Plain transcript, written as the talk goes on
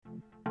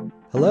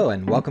Hello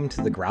and welcome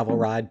to the Gravel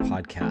Ride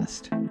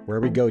podcast, where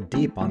we go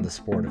deep on the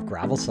sport of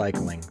gravel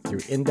cycling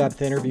through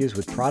in-depth interviews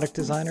with product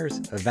designers,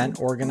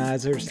 event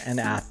organizers, and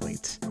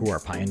athletes who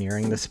are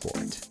pioneering the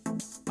sport.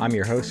 I'm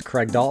your host,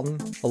 Craig Dalton,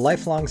 a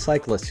lifelong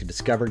cyclist who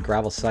discovered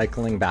gravel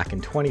cycling back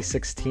in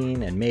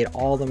 2016 and made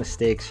all the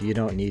mistakes you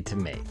don't need to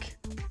make.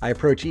 I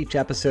approach each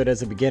episode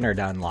as a beginner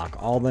to unlock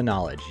all the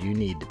knowledge you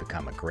need to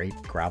become a great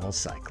gravel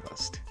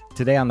cyclist.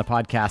 Today on the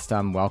podcast,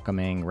 I'm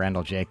welcoming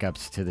Randall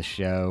Jacobs to the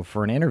show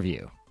for an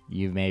interview.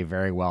 You may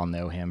very well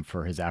know him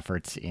for his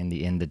efforts in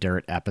the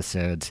Dirt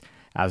episodes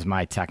as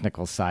my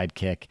technical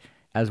sidekick,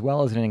 as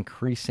well as an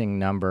increasing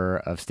number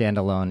of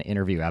standalone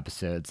interview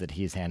episodes that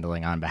he's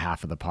handling on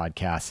behalf of the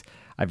podcast.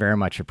 I very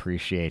much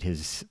appreciate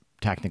his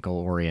technical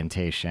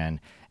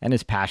orientation and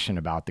his passion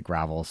about the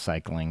gravel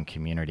cycling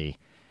community.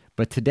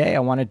 But today I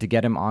wanted to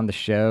get him on the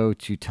show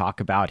to talk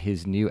about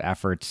his new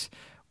efforts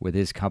with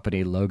his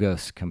company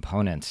Lōgōs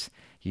Components.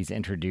 He's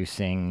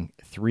introducing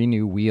 3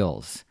 new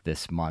wheels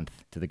this month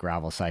to the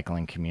gravel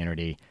cycling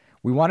community.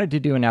 We wanted to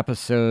do an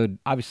episode,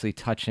 obviously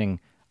touching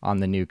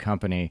on the new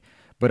company,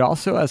 but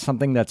also as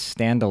something that's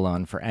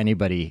standalone for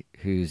anybody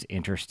who's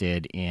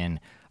interested in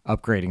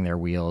upgrading their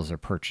wheels or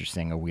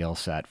purchasing a wheel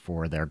set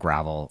for their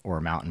gravel or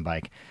mountain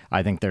bike.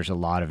 I think there's a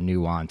lot of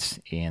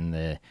nuance in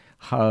the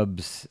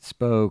hubs,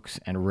 spokes,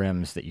 and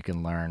rims that you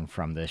can learn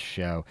from this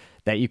show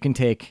that you can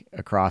take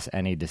across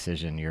any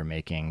decision you're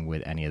making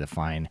with any of the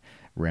fine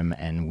rim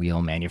and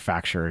wheel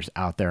manufacturers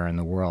out there in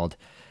the world.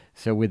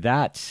 So with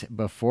that,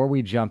 before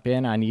we jump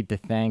in, I need to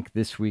thank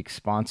this week's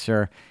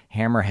sponsor,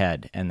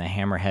 Hammerhead, and the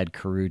Hammerhead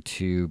Karoo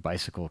 2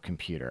 bicycle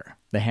computer.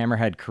 The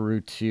Hammerhead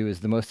Karoo 2 is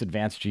the most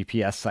advanced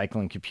GPS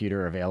cycling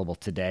computer available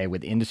today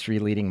with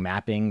industry-leading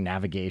mapping,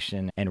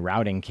 navigation, and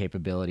routing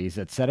capabilities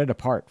that set it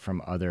apart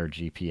from other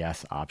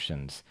GPS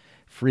options.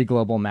 Free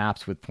global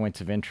maps with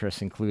points of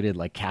interest included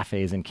like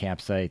cafes and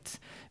campsites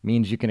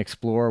means you can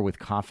explore with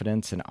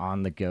confidence and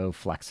on-the-go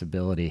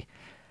flexibility.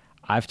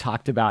 I've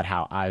talked about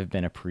how I've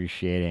been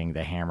appreciating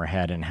the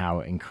Hammerhead and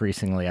how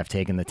increasingly I've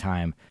taken the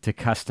time to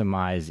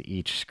customize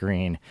each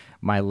screen.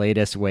 My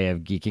latest way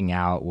of geeking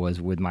out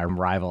was with my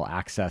rival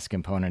access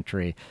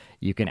componentry.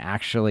 You can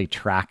actually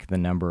track the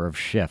number of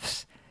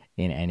shifts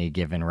in any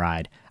given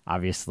ride.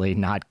 Obviously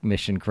not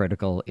mission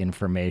critical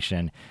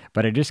information,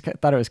 but I just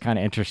thought it was kind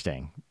of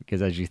interesting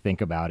because as you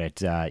think about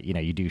it,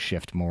 you do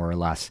shift more or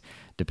less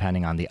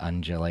depending on the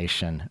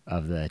undulation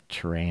of the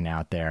terrain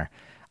out there.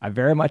 I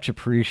very much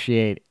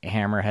appreciate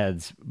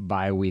Hammerhead's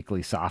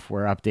bi-weekly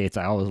software updates.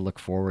 I always look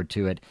forward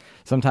to it.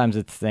 Sometimes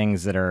it's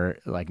things that are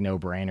like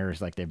no-brainers,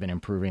 like they've been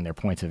improving their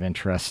points of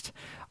interest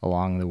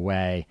along the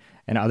way.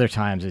 And other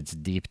times it's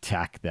deep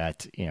tech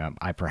that,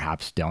 I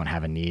perhaps don't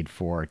have a need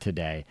for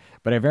today.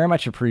 But I very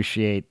much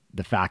appreciate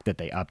the fact that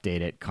they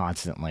update it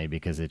constantly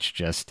because it's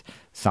just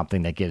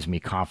something that gives me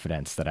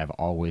confidence that I've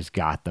always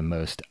got the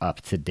most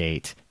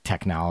up-to-date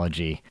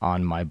technology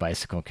on my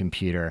bicycle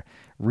computer.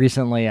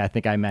 Recently, I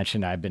think I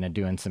mentioned I've been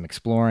doing some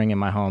exploring in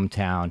my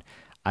hometown.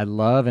 I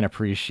love and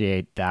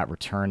appreciate that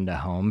return to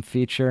home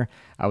feature.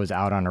 I was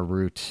out on a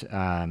route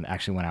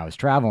actually when I was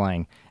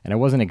traveling, and I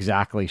wasn't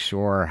exactly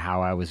sure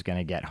how I was going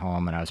to get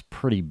home, and I was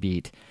pretty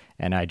beat,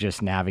 and I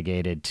just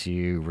navigated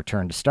to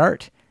return to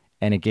start,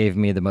 and it gave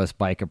me the most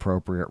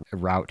bike-appropriate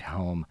route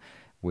home,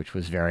 which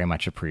was very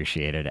much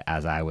appreciated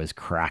as I was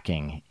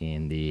cracking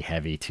in the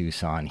heavy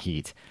Tucson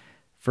heat.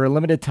 For a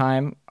limited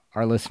time,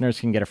 our listeners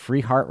can get a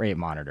free heart rate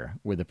monitor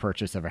with the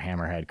purchase of a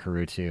Hammerhead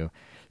Karoo 2.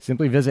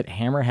 Simply visit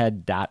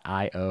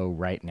hammerhead.io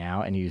right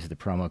now and use the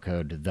promo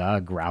code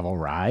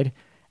TheGravelRide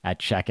at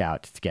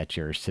checkout to get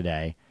yours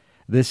today.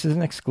 This is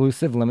an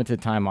exclusive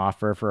limited time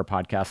offer for our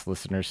podcast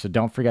listeners, so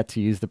don't forget to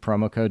use the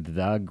promo code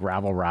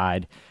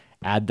TheGravelRide.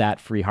 Add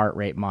that free heart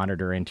rate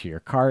monitor into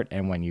your cart,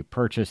 and when you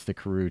purchase the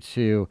Karoo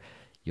 2,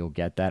 you'll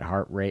get that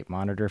heart rate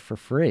monitor for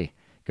free.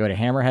 Go to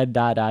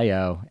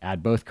hammerhead.io,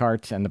 add both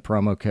carts and the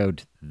promo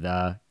code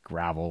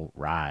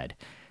TheGravelRide.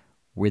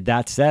 With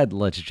that said,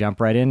 let's jump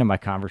right into my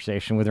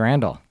conversation with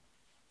Randall.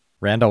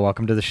 Randall,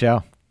 welcome to the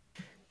show.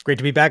 Great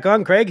to be back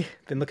on, Craig.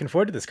 Been looking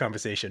forward to this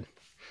conversation.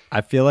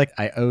 I feel like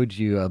I owed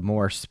you a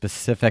more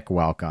specific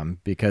welcome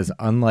because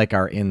unlike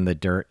our In the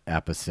Dirt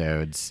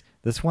episodes,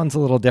 this one's a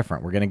little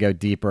different. We're going to go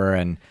deeper,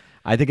 and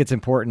I think it's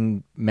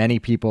important. Many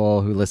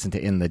people who listen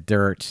to In the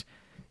Dirt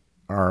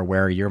are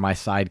aware you're my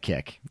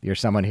sidekick. You're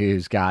someone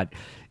who's got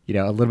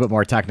a little bit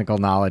more technical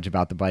knowledge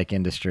about the bike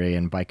industry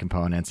and bike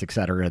components, et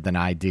cetera, than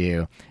I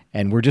do.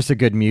 And we're just a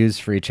good muse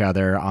for each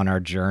other on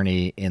our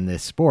journey in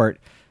this sport.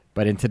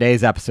 But in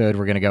today's episode,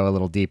 we're going to go a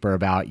little deeper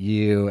about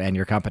you and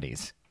your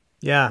companies.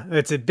 Yeah,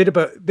 it's a bit of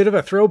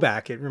a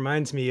throwback. It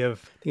reminds me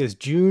of, I think it was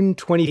June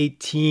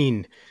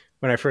 2018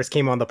 when I first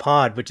came on the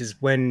pod, which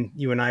is when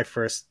you and I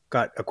first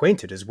got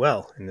acquainted as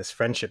well, and this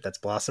friendship that's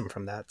blossomed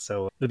from that.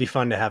 So it'll be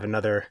fun to have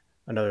another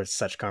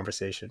such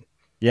conversation.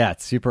 Yeah,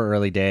 it's super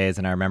early days.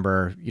 And I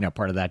remember,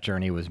 part of that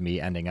journey was me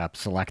ending up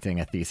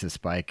selecting a thesis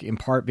bike, in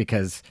part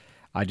because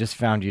I just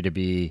found you to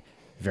be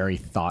very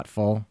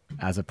thoughtful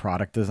as a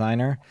product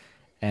designer.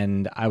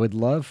 And I would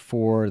love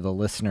for the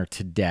listener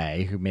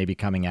today, who may be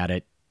coming at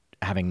it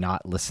having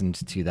not listened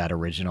to that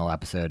original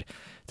episode,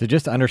 to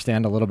just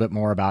understand a little bit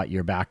more about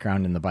your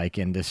background in the bike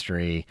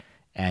industry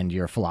and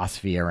your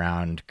philosophy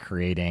around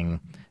creating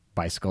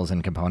bicycles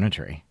and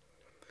componentry.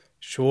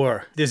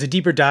 Sure. There's a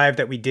deeper dive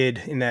that we did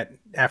in that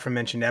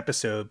aforementioned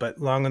episode, but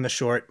long and the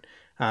short,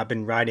 I've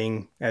been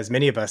riding, as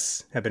many of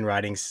us have been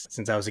riding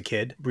since I was a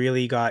kid.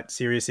 Really got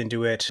serious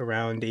into it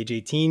around age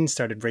 18,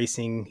 started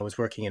racing. I was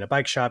working in a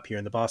bike shop here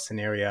in the Boston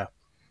area.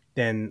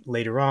 Then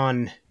later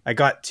on, I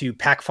got to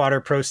pack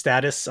fodder pro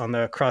status on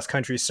the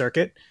cross-country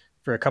circuit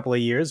for a couple of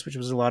years, which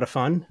was a lot of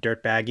fun.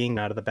 Dirt bagging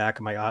out of the back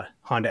of my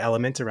Honda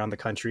Element around the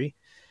country.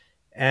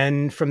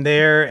 And from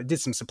there, I did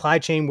some supply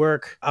chain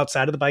work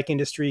outside of the bike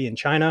industry in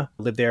China.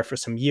 Lived there for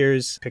some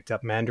years, picked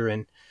up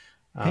Mandarin.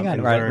 Hang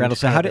on, Randall.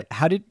 So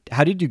how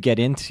did you get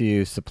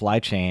into supply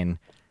chain?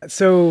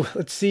 So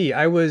let's see.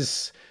 I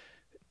was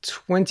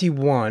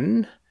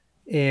 21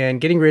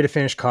 and getting ready to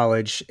finish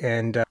college,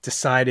 and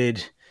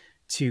decided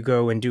to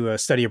go and do a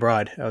study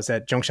abroad. I was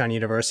at Zhongshan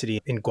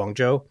University in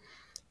Guangzhou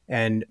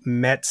and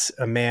met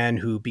a man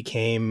who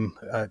became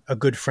a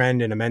good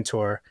friend and a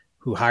mentor,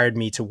 who hired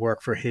me to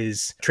work for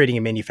his trading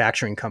and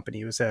manufacturing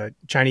company. It was a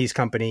Chinese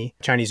company,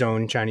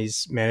 Chinese-owned,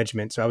 Chinese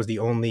management. So I was the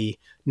only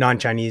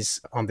non-Chinese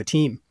on the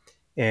team.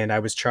 And I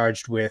was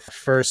charged with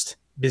first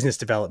business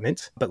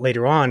development, but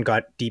later on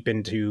got deep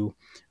into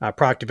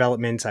product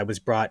development. I was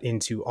brought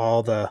into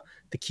all the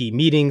key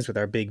meetings with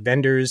our big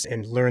vendors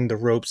and learned the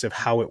ropes of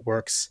how it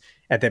works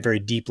at that very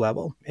deep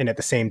level. And at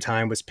the same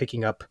time was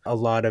picking up a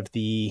lot of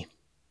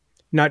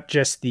not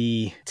just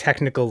the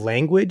technical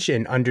language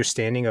and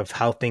understanding of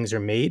how things are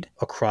made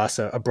across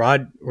a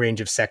broad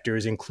range of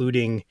sectors,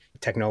 including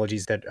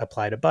technologies that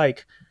apply to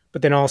bike,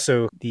 but then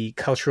also the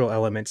cultural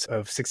elements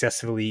of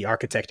successfully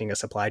architecting a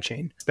supply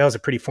chain. So that was a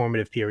pretty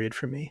formative period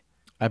for me.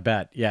 I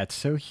bet. Yeah, it's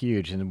so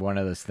huge. And one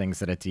of those things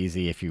that it's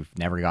easy, if you've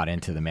never got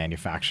into the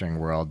manufacturing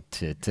world,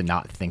 to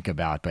not think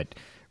about, but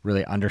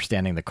really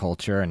understanding the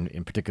culture, and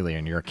in particular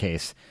in your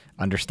case,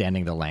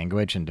 understanding the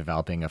language and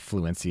developing a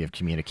fluency of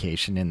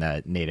communication in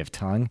the native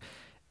tongue.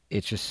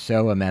 It's just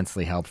so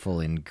immensely helpful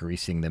in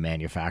greasing the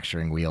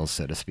manufacturing wheels,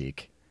 so to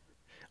speak.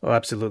 Oh,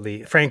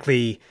 absolutely.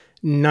 Frankly,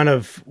 none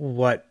of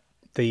what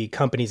the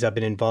companies I've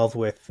been involved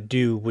with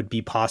do would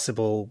be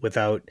possible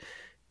without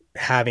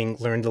having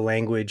learned the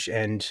language,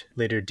 and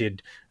later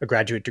did a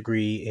graduate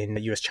degree in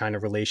US-China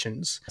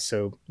relations.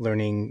 So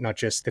learning not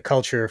just the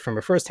culture from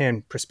a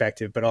firsthand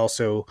perspective, but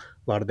also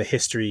a lot of the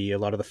history, a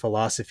lot of the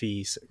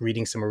philosophies,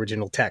 reading some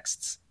original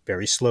texts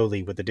very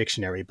slowly with the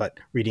dictionary, but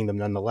reading them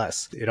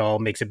nonetheless. It all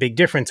makes a big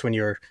difference when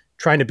you're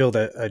trying to build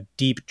a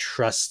deep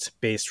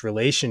trust-based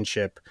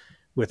relationship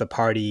with a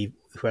party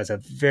who has a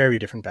very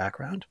different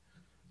background.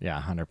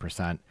 Yeah,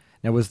 100%.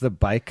 Now, was the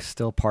bike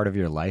still part of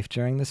your life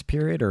during this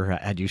period, or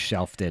had you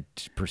shelved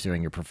it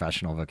pursuing your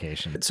professional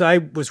vocation? So I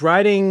was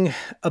riding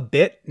a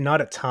bit,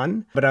 not a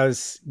ton, but I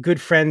was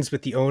good friends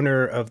with the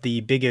owner of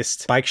the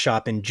biggest bike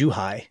shop in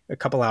Zhuhai, a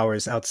couple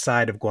hours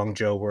outside of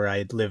Guangzhou, where I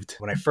had lived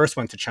when I first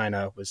went to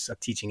China. Was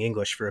teaching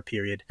English for a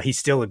period. He's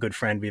still a good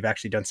friend. We've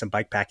actually done some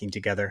bike packing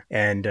together,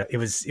 and it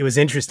was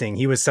interesting.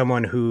 He was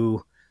someone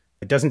who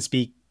doesn't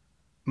speak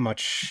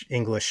much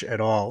English at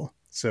all.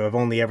 So I've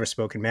only ever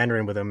spoken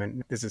Mandarin with him.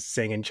 And this is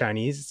saying in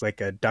Chinese, it's like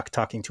a duck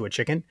talking to a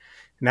chicken.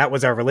 And that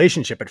was our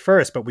relationship at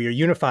first, but we were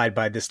unified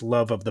by this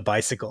love of the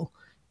bicycle.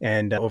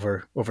 And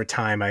over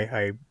time,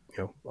 I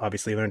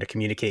obviously learned to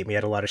communicate. We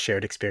had a lot of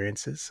shared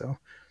experiences. So,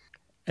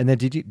 and then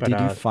did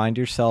you find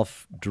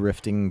yourself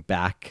drifting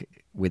back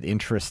with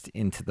interest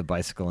into the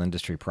bicycle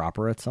industry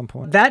proper at some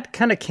point? That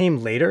kind of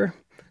came later.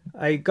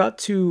 I got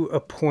to a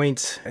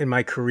point in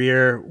my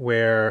career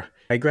where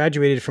I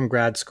graduated from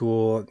grad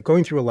school,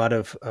 going through a lot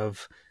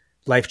of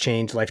life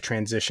change, life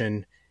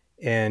transition,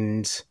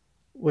 and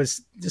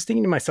was just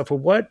thinking to myself,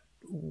 well,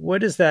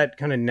 what is that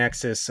kind of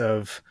nexus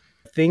of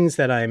things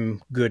that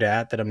I'm good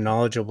at, that I'm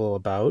knowledgeable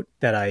about,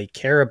 that I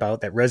care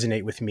about, that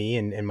resonate with me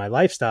and my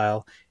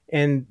lifestyle,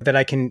 and that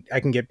I can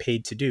get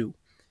paid to do.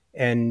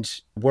 And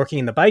working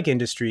in the bike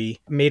industry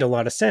made a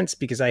lot of sense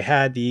because I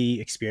had the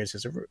experience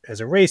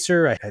as a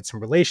racer. I had some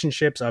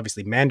relationships.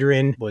 Obviously,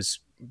 Mandarin was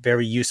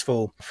very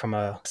useful from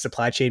a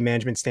supply chain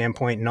management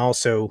standpoint, and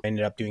also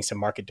ended up doing some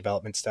market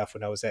development stuff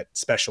when I was at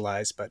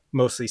Specialized, but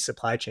mostly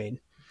supply chain.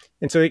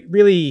 And so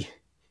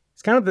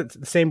it's kind of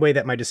the same way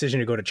that my decision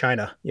to go to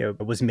China,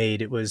 was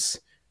made. It was,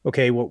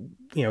 okay, well,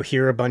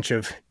 here are a bunch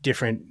of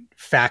different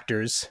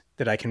factors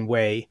that I can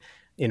weigh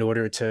in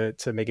order to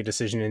make a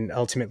decision. And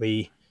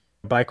ultimately,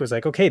 bike was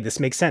like, okay, this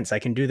makes sense. I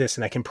can do this,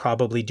 and I can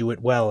probably do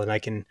it well, and I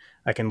can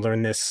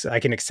learn this.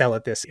 I can excel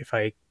at this if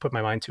I put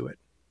my mind to it.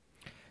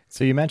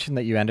 So you mentioned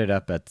that you ended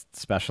up at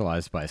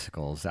Specialized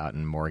Bicycles out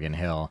in Morgan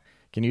Hill.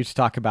 Can you just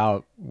talk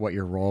about what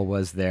your role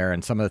was there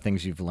and some of the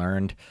things you've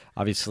learned?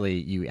 Obviously,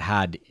 you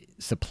had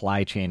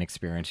supply chain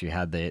experience. You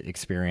had the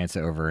experience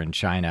over in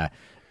China,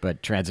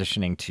 but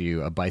transitioning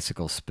to a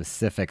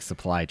bicycle-specific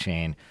supply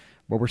chain,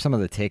 what were some of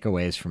the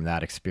takeaways from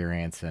that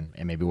experience, and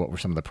maybe what were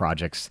some of the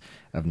projects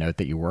of note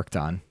that you worked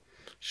on?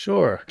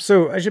 Sure.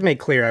 So I should make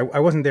clear, I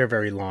wasn't there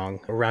very long,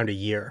 around a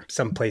year.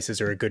 Some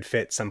places are a good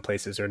fit, some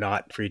places are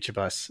not for each of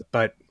us.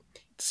 But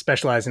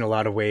Specialized in a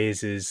lot of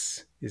ways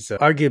is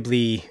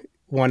arguably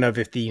one of,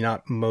 if the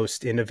not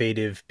most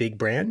innovative big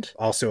brand,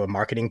 also a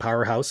marketing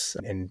powerhouse,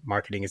 and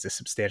marketing is a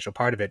substantial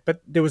part of it.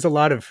 But there was a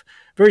lot of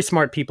very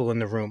smart people in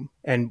the room.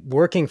 And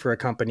working for a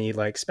company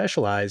like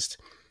Specialized,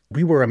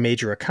 we were a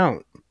major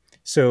account.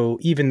 So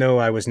even though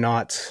I was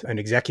not an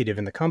executive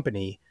in the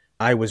company,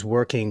 I was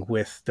working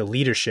with the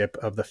leadership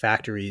of the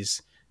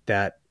factories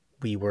that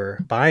we were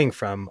buying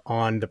from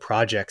on the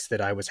projects that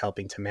I was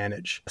helping to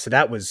manage. So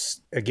that was,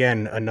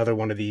 again, another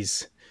one of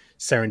these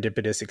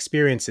serendipitous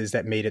experiences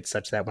that made it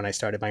such that when I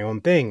started my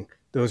own thing,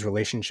 those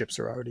relationships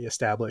are already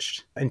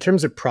established. In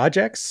terms of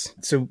projects,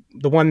 so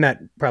the one that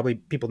probably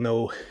people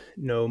know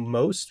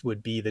most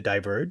would be the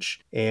Diverge.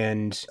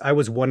 And I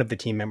was one of the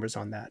team members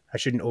on that. I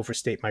shouldn't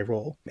overstate my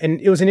role.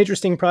 And it was an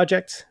interesting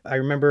project. I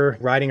remember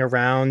riding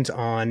around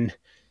on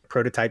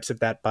prototypes of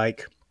that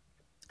bike,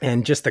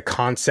 and just the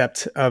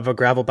concept of a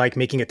gravel bike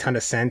making a ton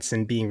of sense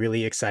and being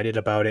really excited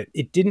about it.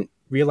 It didn't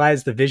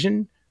realize the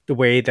vision the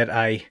way that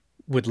I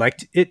would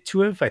like it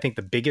to have. I think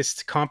the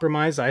biggest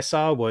compromise I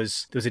saw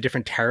was there was a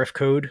different tariff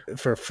code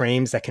for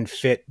frames that can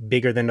fit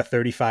bigger than a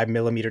 35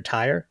 millimeter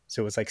tire.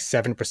 So it was like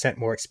 7%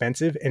 more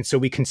expensive. And so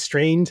we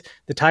constrained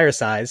the tire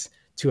size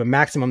to a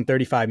maximum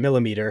 35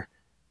 millimeter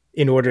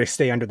in order to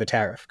stay under the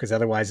tariff, because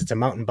otherwise it's a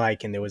mountain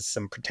bike, and there was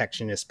some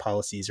protectionist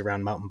policies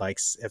around mountain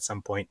bikes at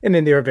some point. And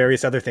then there are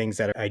various other things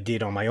that I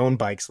did on my own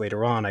bikes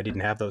later on. I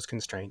didn't have those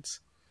constraints.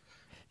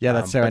 Yeah,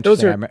 that's so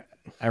interesting.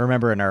 I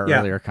remember in our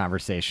earlier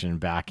conversation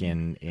back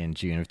in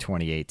June of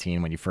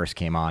 2018, when you first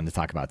came on to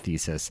talk about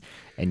Thesis,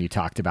 and you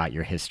talked about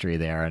your history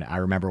there. And I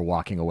remember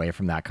walking away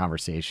from that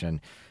conversation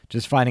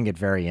just finding it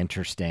very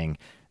interesting,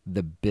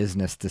 the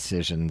business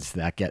decisions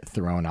that get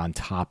thrown on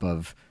top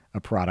of a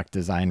product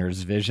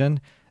designer's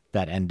vision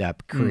that end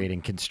up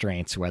creating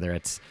constraints, whether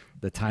it's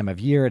the time of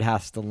year it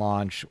has to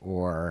launch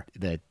or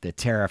the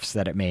tariffs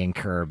that it may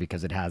incur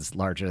because it has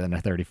larger than a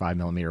 35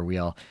 millimeter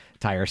wheel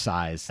tire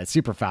size. It's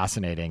super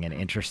fascinating and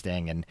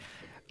interesting. And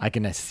I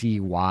can see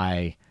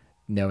why,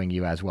 knowing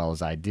you as well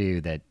as I do,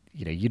 that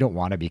you don't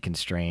want to be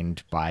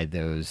constrained by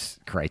those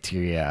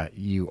criteria.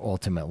 You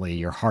ultimately,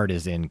 your heart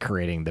is in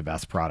creating the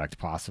best product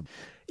possible.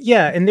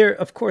 Yeah, and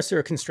of course, there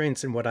are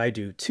constraints in what I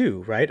do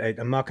too, right?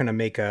 I'm not going to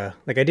make I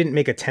didn't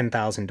make a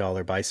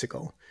 $10,000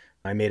 bicycle.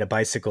 I made a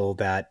bicycle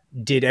that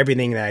did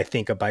everything that I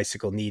think a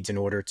bicycle needs in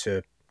order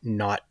to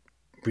not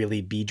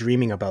really be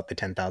dreaming about the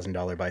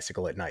 $10,000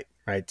 bicycle at night,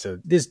 right? So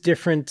there's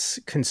different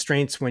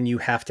constraints when you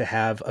have to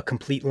have a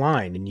complete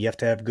line, and you have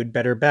to have good,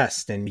 better,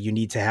 best, and you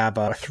need to have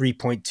a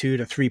 3.2 to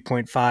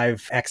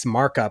 3.5x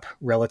markup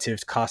relative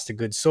to cost of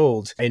goods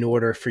sold in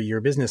order for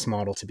your business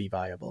model to be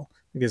viable.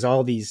 There's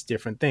all these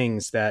different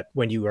things that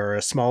when you are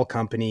a small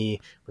company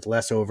with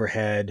less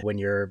overhead, when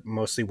you're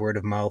mostly word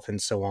of mouth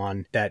and so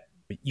on, that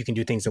you can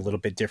do things a little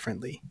bit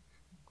differently.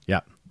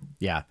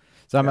 Yeah.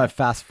 So I'm going to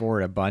fast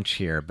forward a bunch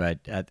here, but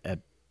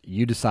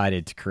you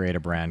decided to create a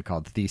brand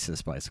called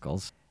Thesis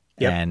Bicycles.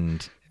 Yep.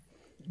 And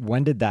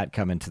when did that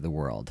come into the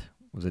world?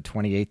 Was it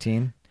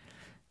 2018?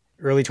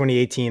 Early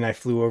 2018, I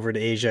flew over to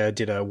Asia,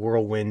 did a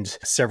whirlwind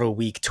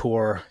several-week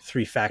tour,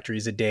 3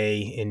 factories a day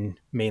in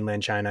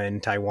mainland China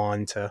and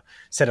Taiwan to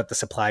set up the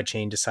supply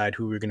chain, decide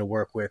who we were going to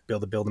work with,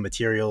 build a bill of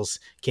materials,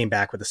 came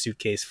back with a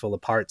suitcase full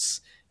of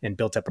parts and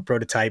built up a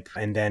prototype.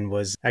 And then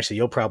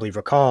you'll probably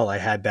recall, I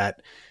had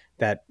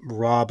that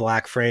raw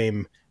black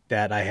frame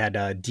that I had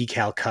a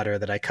decal cutter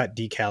that I cut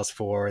decals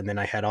for, and then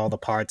I had all the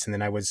parts, and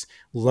then I was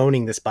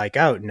loaning this bike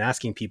out and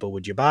asking people,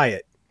 would you buy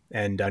it?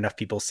 And enough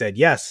people said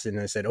yes. And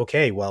I said,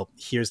 okay, well,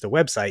 here's the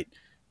website.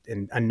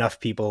 And enough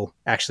people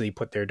actually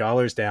put their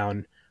dollars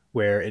down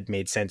where it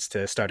made sense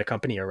to start a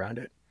company around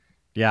it.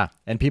 Yeah.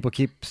 And people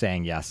keep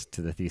saying yes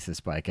to the Thesis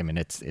bike. I mean,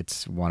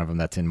 it's one of them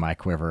that's in my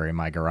quiver in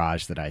my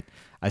garage that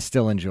I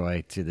still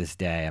enjoy to this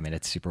day. I mean,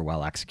 it's super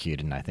well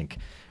executed. And I think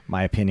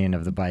my opinion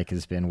of the bike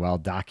has been well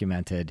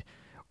documented.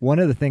 One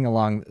of the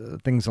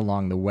things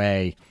along the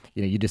way,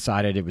 you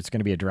decided it was going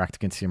to be a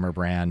direct-to-consumer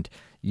brand.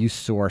 You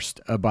sourced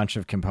a bunch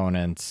of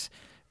components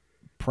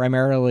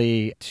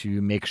primarily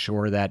to make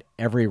sure that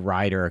every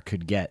rider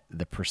could get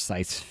the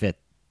precise fit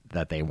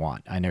that they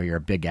want. I know you're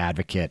a big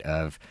advocate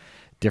of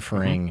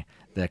differing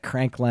the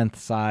crank length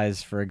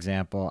size, for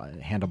example.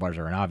 Handlebars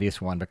are an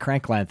obvious one, but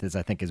crank length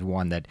is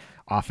one that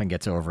often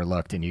gets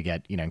overlooked, and you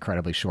get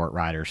incredibly short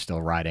riders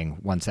still riding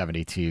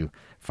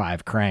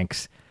 172.5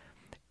 cranks.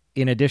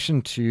 In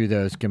addition to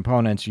those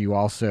components, you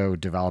also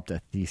developed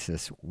a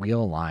Thesis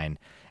wheel line.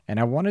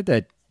 And I wanted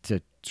to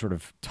sort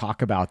of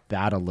talk about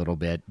that a little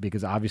bit,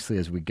 because obviously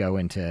as we go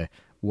into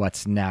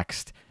what's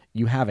next,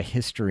 you have a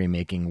history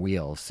making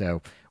wheels.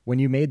 So when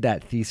you made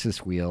that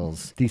Thesis wheel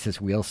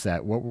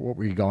set, what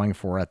were you going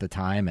for at the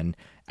time? And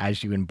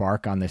as you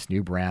embark on this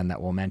new brand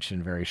that we'll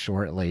mention very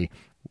shortly,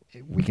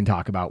 we can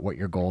talk about what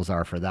your goals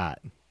are for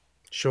that.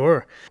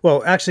 Sure.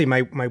 Well, actually,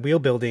 my wheel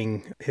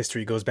building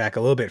history goes back a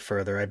little bit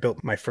further. I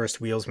built my first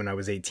wheels when I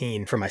was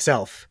 18 for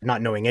myself,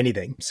 not knowing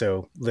anything.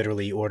 So,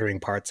 literally ordering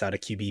parts out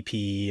of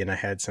QBP, and I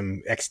had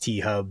some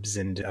XT hubs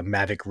and a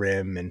Mavic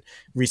rim and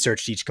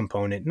researched each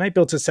component. And I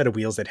built a set of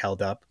wheels that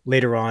held up.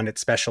 Later on, at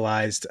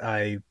Specialized,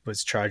 I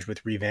was charged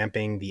with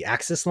revamping the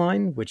Axis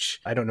line, which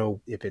I don't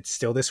know if it's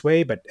still this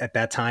way, but at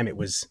that time, it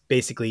was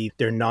basically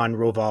their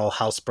non-Roval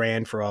house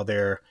brand for all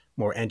their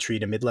more entry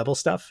to mid-level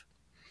stuff,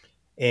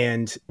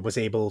 and was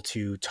able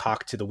to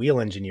talk to the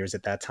wheel engineers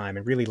at that time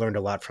and really learned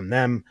a lot from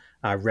them.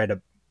 I read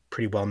a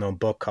pretty well-known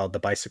book called The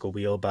Bicycle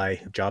Wheel by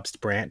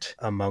Jobst Brandt,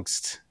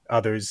 amongst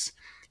others,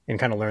 and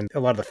kind of learned a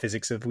lot of the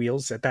physics of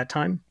wheels at that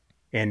time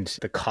and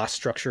the cost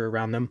structure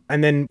around them.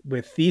 And then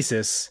with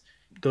Thesis,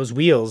 those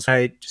wheels,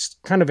 I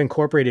just kind of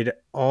incorporated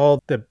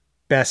all the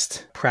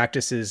best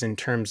practices in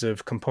terms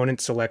of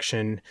component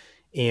selection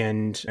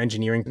and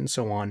engineering and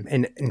so on.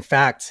 And in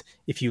fact,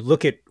 if you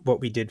look at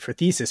what we did for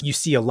Thesis, you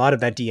see a lot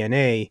of that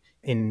DNA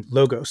in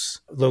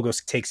Lōgōs.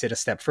 Lōgōs takes it a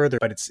step further,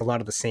 but it's a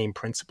lot of the same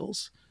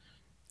principles.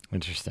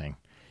 Interesting.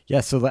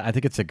 Yeah, so I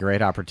think it's a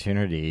great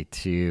opportunity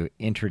to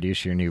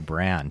introduce your new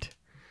brand.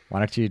 Why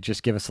don't you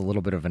just give us a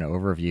little bit of an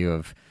overview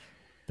of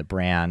the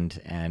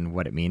brand and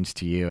what it means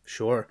to you?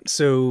 Sure.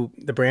 So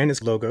the brand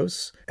is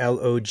Lōgōs,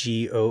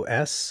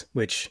 Logos,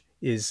 which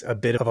is a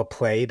bit of a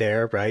play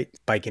there, right?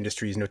 Bike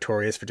industry is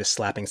notorious for just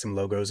slapping some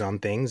logos on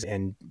things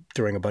and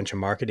throwing a bunch of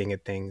marketing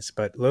at things.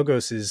 But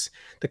Logos is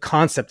the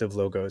concept of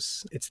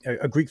Logos. It's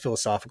a Greek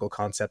philosophical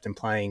concept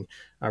implying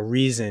a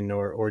reason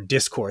or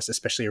discourse,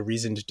 especially a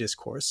reasoned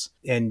discourse.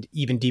 And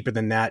even deeper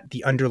than that,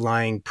 the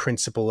underlying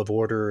principle of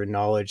order and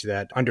knowledge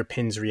that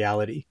underpins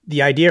reality.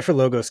 The idea for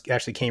Logos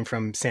actually came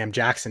from Sam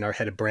Jackson, our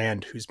head of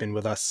brand, who's been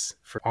with us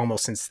for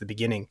almost since the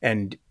beginning,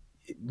 and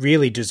it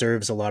really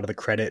deserves a lot of the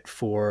credit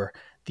for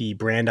the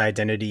brand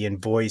identity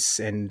and voice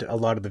and a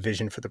lot of the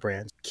vision for the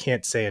brand.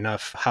 Can't say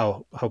enough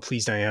how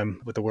pleased I am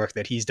with the work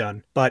that he's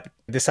done. But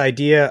this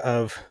idea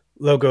of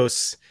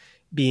Logos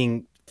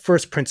being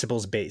first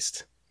principles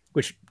based,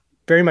 which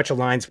very much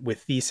aligns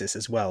with Thesis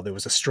as well. There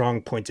was a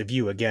strong point of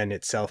view, again,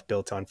 itself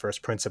built on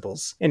first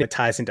principles. And it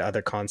ties into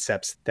other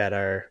concepts that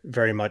are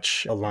very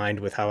much aligned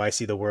with how I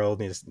see the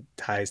world, and it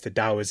ties to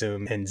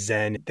Taoism and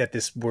Zen that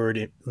this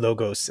word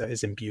Logos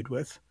is imbued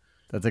with.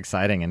 That's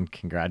exciting, and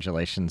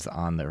congratulations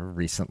on the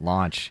recent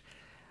launch.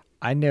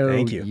 I know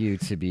Thank you. you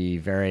to be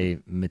very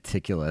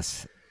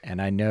meticulous, and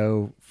I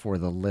know for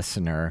the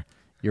listener,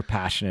 you're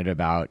passionate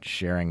about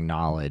sharing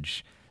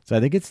knowledge. So I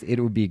think it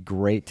would be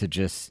great to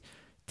just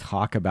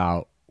talk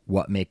about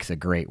what makes a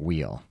great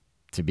wheel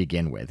to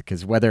begin with,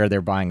 because whether they're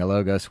buying a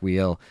Lōgōs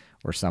wheel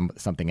or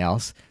something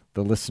else,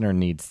 the listener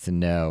needs to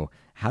know,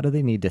 how do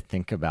they need to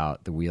think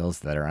about the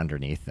wheels that are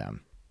underneath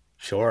them?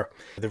 Sure.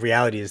 The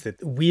reality is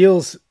that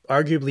wheels,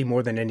 arguably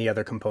more than any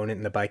other component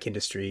in the bike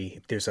industry,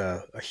 there's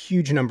a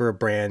huge number of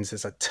brands,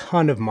 there's a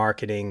ton of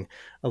marketing,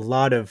 a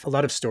lot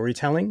of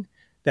storytelling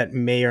that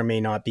may or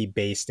may not be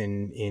based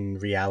in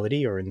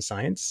reality or in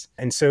science.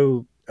 And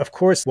so, of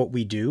course, what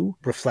we do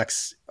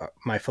reflects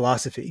my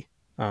philosophy,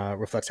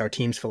 reflects our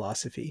team's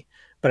philosophy.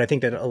 But I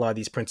think that a lot of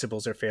these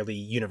principles are fairly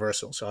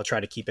universal. So I'll try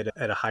to keep it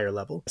at a higher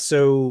level.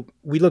 So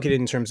we look at it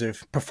in terms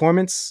of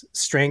performance,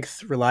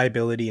 strength,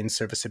 reliability, and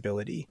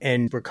serviceability.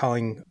 And we're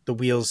calling the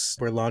wheels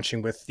we're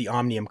launching with the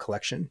Omnium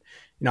collection.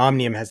 And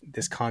Omnium has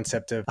this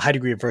concept of a high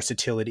degree of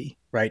versatility,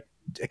 right?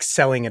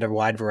 Excelling at a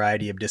wide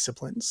variety of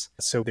disciplines.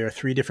 So there are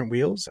 3 different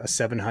wheels, a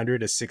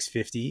 700, a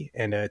 650,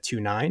 and a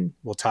 29.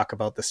 We'll talk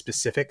about the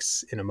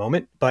specifics in a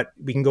moment, but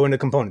we can go into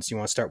components. You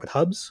want to start with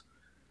hubs?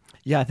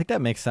 Yeah, I think that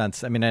makes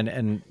sense. I mean,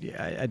 and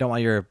I don't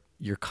want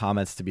your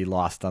comments to be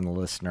lost on the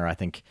listener. I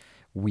think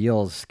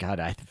wheels, God,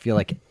 I feel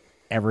like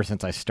ever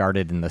since I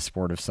started in the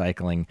sport of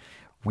cycling,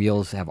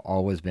 wheels have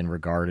always been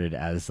regarded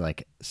as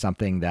like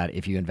something that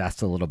if you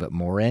invest a little bit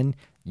more in,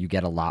 you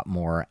get a lot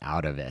more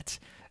out of it.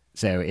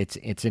 So it's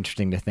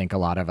interesting to think a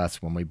lot of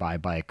us, when we buy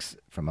bikes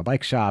from a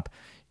bike shop,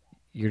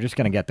 you're just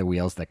going to get the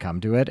wheels that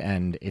come to it.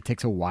 And it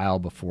takes a while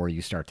before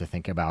you start to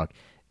think about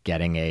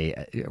getting a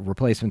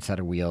replacement set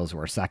of wheels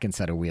or a second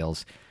set of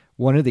wheels.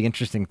 One of the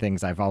interesting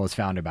things I've always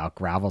found about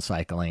gravel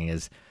cycling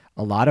is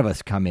a lot of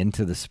us come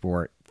into the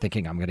sport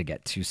thinking I'm going to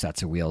get 2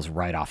 sets of wheels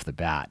right off the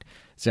bat.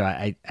 So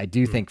I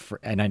do think,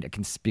 and I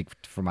can speak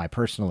for my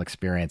personal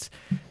experience,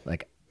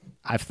 like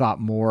I've thought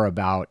more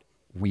about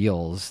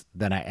wheels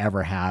than I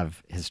ever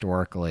have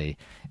historically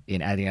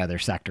in any other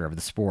sector of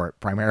the sport,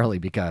 primarily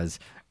because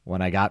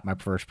when I got my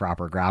first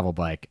proper gravel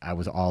bike, I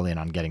was all in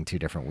on getting 2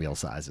 different wheel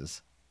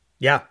sizes.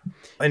 Yeah.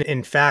 And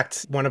in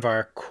fact, one of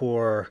our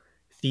core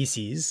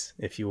theses,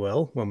 if you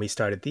will, when we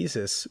started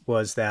Thesis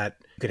was that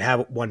you could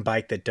have one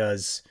bike that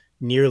does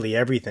nearly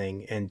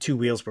everything and 2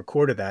 wheels were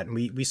core to that. And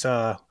we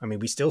saw, I mean,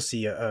 we still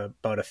see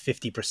about a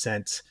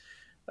 50%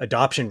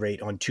 adoption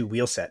rate on 2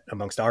 wheel set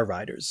amongst our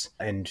riders.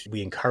 And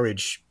we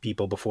encourage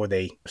people before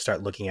they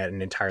start looking at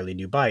an entirely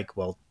new bike,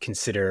 well,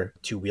 consider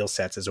 2 wheel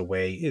sets as a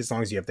way, as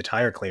long as you have the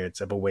tire clearance,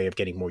 of a way of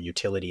getting more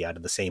utility out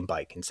of the same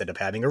bike instead of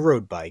having a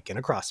road bike and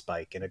a cross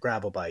bike and a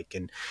gravel bike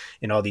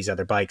and all these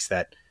other bikes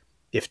that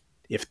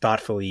if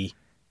thoughtfully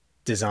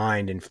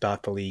designed and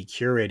thoughtfully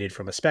curated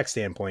from a spec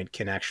standpoint,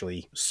 can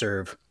actually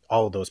serve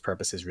all of those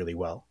purposes really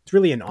well. It's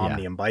really an Yeah.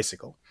 omnium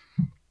bicycle.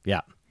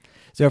 Yeah.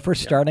 So if we're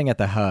starting at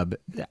the hub,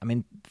 I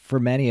mean, for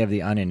many of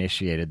the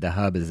uninitiated, the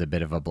hub is a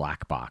bit of a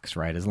black box,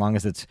 right? As long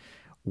as it's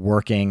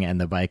working and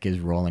the bike is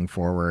rolling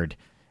forward,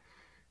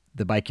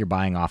 the bike you're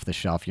buying off the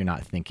shelf, you're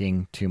not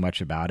thinking too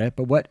much about it.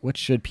 But what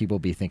should people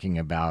be thinking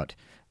about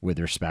with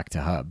respect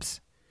to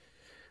hubs?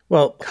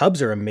 Well,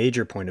 hubs are a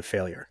major point of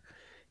failure.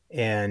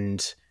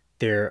 And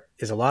there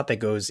is a lot that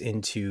goes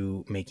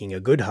into making a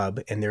good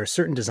hub. And there are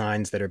certain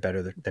designs that are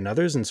better than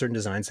others and certain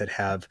designs that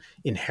have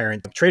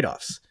inherent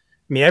trade-offs.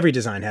 I mean, every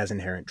design has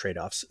inherent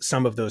trade-offs.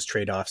 Some of those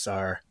trade-offs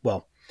are,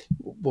 well,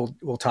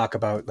 we'll talk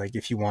about, like,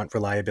 if you want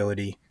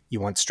reliability, you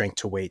want strength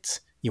to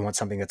weights, you want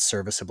something that's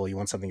serviceable, you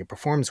want something that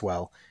performs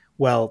well.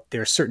 Well,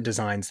 there are certain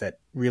designs that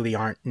really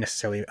aren't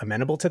necessarily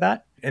amenable to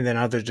that. And then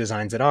other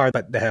designs that are,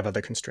 but they have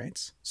other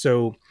constraints.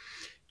 So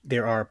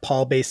there are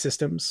pawl-based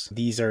systems.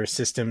 These are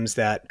systems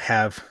that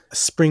have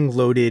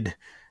spring-loaded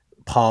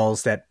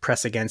pawls that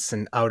press against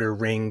an outer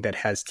ring that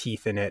has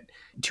teeth in it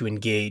to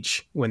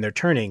engage when they're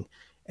turning.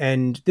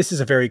 And this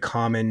is a very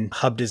common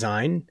hub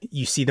design.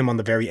 You see them on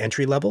the very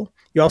entry level.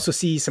 You also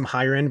see some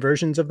higher end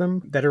versions of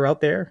them that are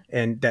out there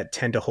and that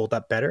tend to hold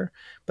up better.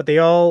 But they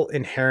all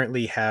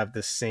inherently have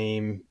the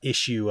same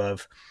issue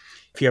of,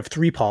 if you have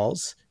three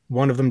pawls,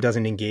 one of them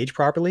doesn't engage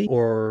properly,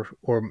 or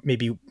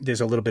maybe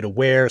there's a little bit of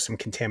wear, some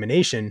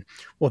contamination,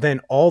 well, then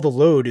all the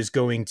load is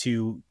going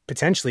to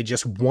potentially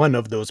just one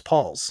of those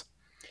pawls.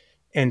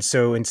 And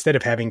so instead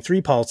of having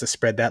three pawls to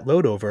spread that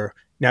load over,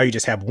 now you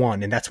just have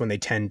one, and that's when they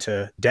tend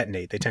to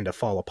detonate. They tend to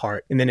fall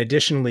apart. And then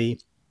additionally,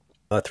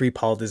 a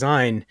three-pawl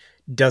design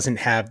doesn't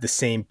have the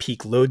same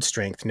peak load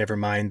strength, never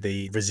mind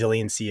the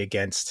resiliency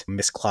against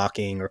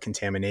misclocking or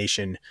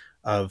contamination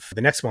of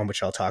the next one,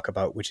 which I'll talk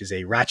about, which is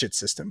a ratchet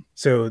system.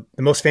 So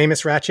the most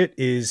famous ratchet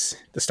is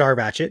the Star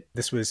Ratchet.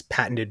 This was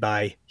patented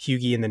by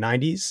Hugi in the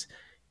 90s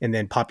and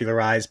then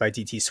popularized by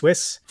DT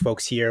Swiss.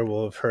 Folks here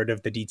will have heard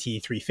of the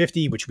DT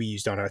 350, which we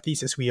used on our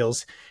thesis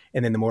wheels,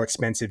 and then the more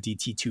expensive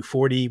DT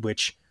 240,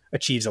 which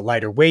achieves a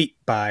lighter weight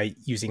by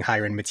using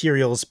higher end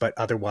materials, but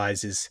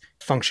otherwise is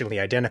functionally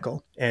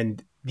identical.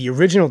 And the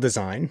original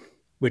design,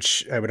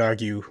 which I would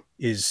argue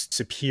is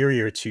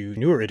superior to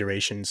newer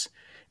iterations,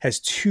 has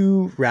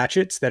two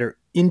ratchets that are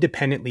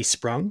independently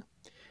sprung,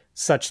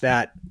 such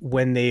that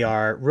when they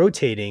are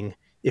rotating,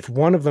 if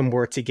one of them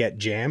were to get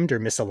jammed or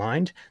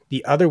misaligned,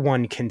 the other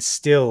one can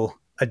still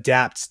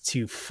adapt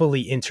to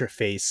fully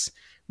interface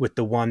with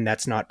the one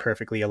that's not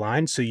perfectly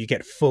aligned. So you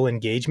get full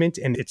engagement,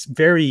 and it's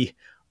very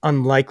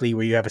unlikely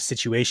where you have a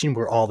situation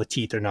where all the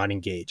teeth are not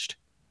engaged.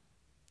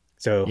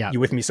 So Yeah.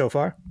 you with me so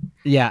far?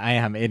 Yeah, I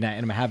am. And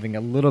I'm having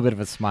a little bit of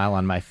a smile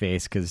on my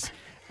face because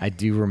I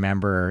do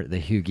remember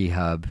the Hugi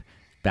hub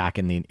back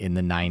in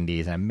the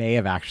 90s. I may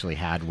have actually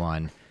had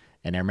one.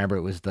 And I remember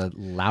it was the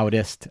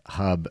loudest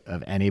hub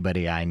of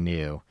anybody I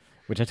knew,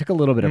 which I took a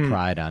little bit of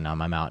pride on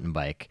my mountain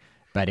bike.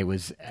 But it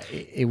was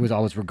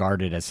always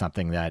regarded as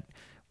something that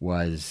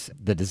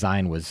the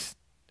design was,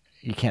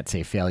 you can't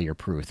say failure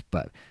proof,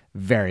 but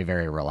very,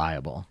 very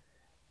reliable.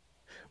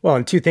 Well,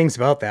 and two things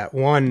about that.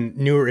 One,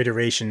 newer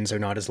iterations are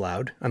not as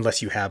loud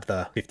unless you have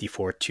the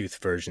 54 tooth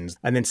versions.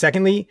 And then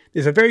secondly,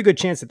 there's a very good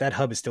chance that that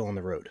hub is still on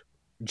the road.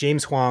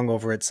 James Huang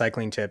over at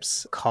Cycling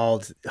Tips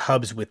called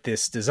hubs with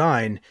this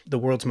design the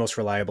world's most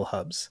reliable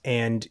hubs.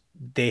 And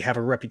they have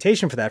a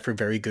reputation for that for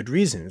very good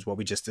reasons, what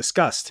we just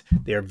discussed.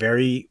 They are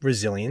very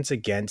resilient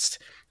against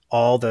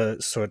all the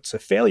sorts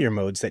of failure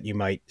modes that you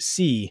might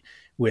see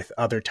with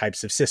other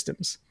types of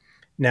systems.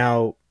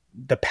 Now,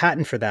 the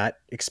patent for that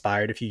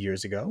expired a few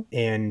years ago.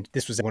 And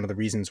this was one of the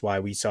reasons why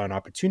we saw an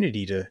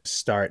opportunity to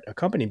start a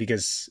company,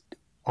 because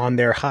on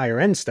their higher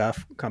end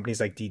stuff,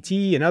 companies like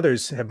DT and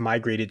others have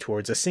migrated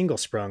towards a single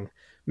sprung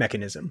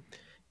mechanism.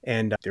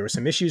 And there were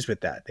some issues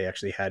with that. They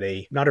actually had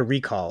not a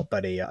recall,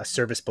 but a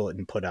service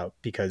bulletin put out,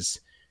 because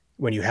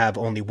when you have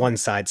only one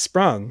side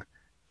sprung,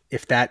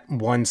 if that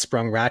one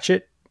sprung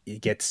ratchet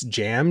gets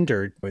jammed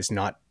or is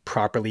not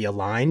properly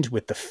aligned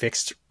with the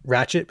fixed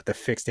ratchet, with the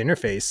fixed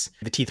interface,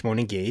 the teeth won't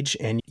engage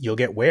and you'll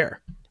get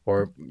wear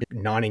or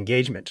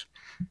non-engagement.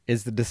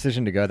 Is the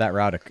decision to go that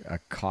route a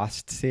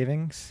cost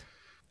savings?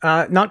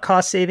 Not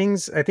cost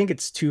savings. I think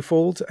it's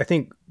twofold. I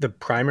think the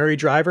primary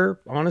driver,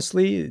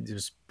 honestly,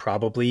 is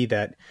probably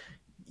that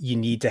you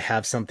need to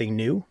have something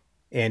new.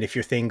 And if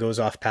your thing goes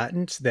off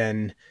patent,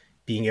 then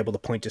being able to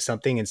point to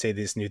something and say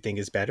this new thing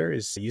is better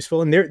is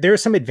useful. And there are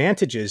some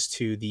advantages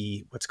to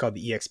what's called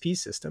the EXP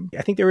system.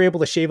 I think they were able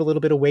to shave a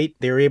little bit of weight.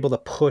 They were able to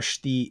push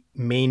the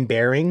main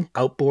bearing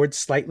outboard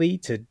slightly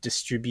to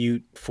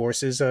distribute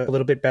forces a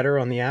little bit better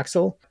on the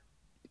axle,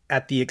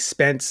 at the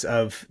expense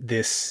of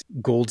this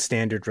gold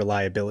standard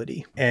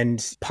reliability.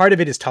 And part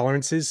of it is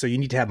tolerances. So you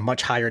need to have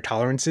much higher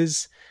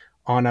tolerances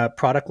on a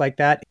product like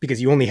that,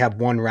 because you only have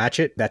one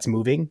ratchet that's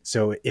moving.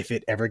 So if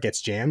it ever gets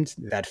jammed,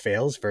 that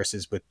fails,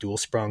 versus with dual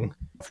sprung,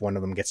 if one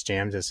of them gets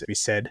jammed, as we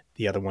said,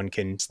 the other one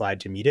can slide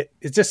to meet it.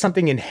 It's just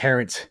something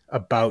inherent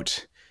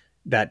about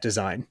that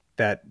design.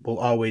 that will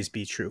always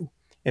be true.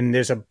 And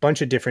there's a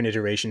bunch of different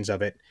iterations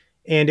of it.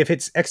 And if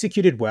it's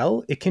executed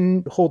well, it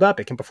can hold up.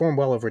 It can perform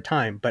well over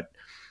time. But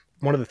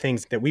one of the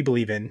things that we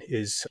believe in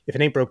is if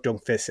it ain't broke,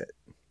 don't fix it.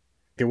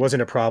 There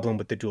wasn't a problem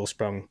with the dual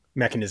sprung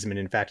mechanism. And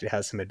in fact, it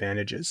has some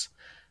advantages.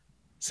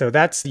 So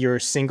that's your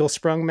single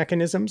sprung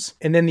mechanisms.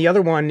 And then the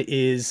other one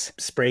is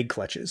Sprague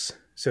clutches.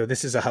 So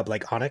this is a hub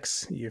like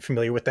Onyx. You're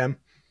familiar with them?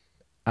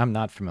 I'm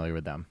not familiar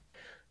with them.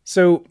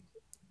 So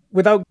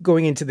without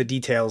going into the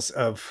details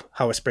of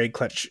how a Sprague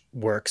clutch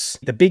works,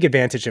 the big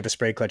advantage of a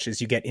Sprague clutch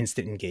is you get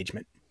instant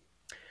engagement.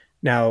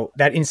 Now,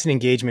 that instant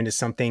engagement is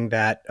something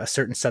that a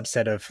certain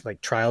subset of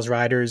like trials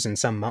riders and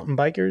some mountain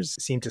bikers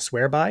seem to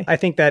swear by. I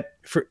think that,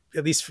 for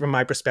at least from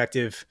my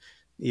perspective,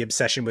 the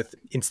obsession with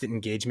instant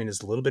engagement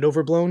is a little bit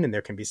overblown, and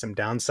there can be some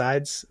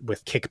downsides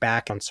with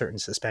kickback on certain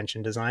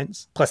suspension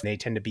designs. Plus, they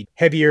tend to be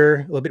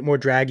heavier, a little bit more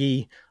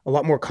draggy, a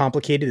lot more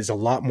complicated. There's a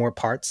lot more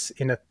parts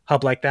in a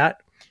hub like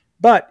that.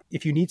 But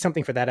if you need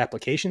something for that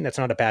application, that's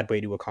not a bad way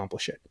to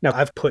accomplish it. Now,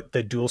 I've put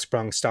the dual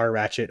sprung star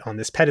ratchet on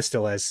this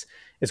pedestal as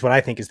what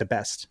I think is the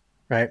best,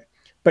 right?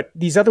 But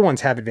these other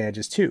ones have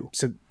advantages too.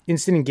 So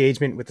instant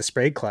engagement with the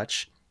Sprague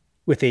clutch,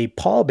 with a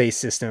pawl-based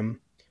system,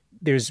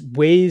 there's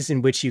ways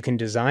in which you can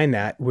design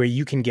that where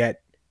you can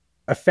get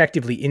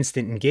effectively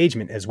instant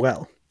engagement as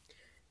well.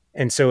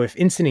 And so if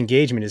instant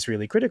engagement is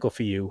really critical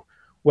for you,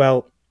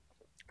 well,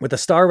 with a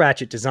star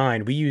ratchet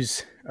design, we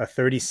use a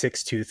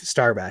 36 tooth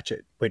star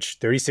ratchet, which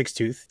 36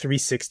 tooth,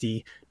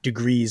 360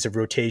 degrees of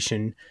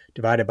rotation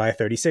divided by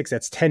 36,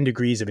 that's 10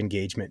 degrees of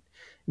engagement.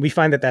 We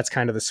find that that's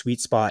kind of the sweet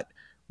spot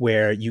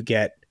where you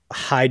get a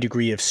high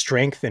degree of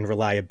strength and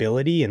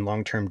reliability and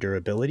long-term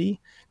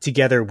durability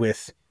together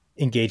with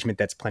engagement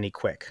that's plenty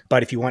quick.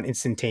 But if you want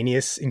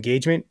instantaneous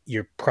engagement,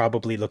 you're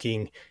probably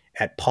looking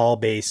at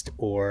pawl-based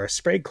or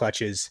Sprague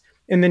clutches,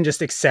 and then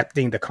just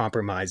accepting the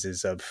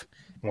compromises of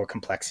more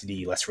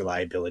complexity, less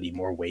reliability,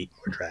 more weight,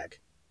 more drag.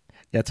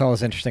 Yeah, it's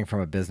always interesting from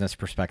a business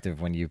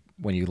perspective when you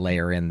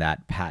layer in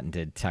that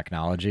patented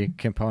technology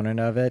component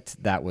of it.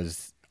 That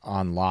was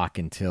on lock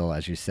until,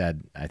 as you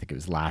said, I think it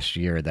was last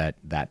year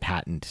that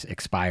patent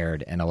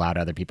expired and allowed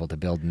other people to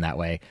build in that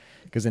way.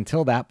 Because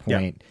until that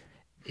point,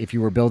 if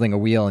you were building a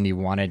wheel and you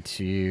wanted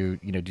to,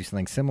 do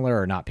something similar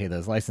or not pay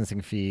those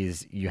licensing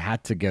fees, you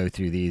had to go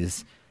through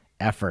these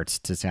efforts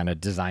to kind of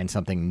design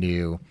something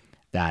new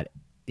that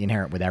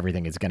inherent with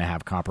everything is going to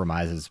have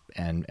compromises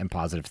and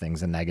positive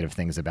things and negative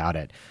things about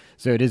it.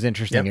 So it is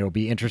interesting. It'll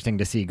be interesting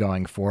to see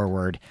going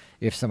forward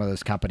if some of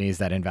those companies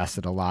that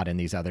invested a lot in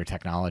these other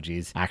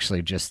technologies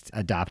actually just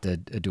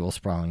adopted a dual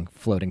sprung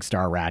floating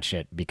star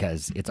ratchet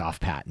because it's off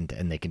patent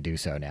and they can do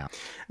so now.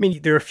 I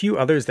mean, there are a few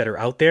others that are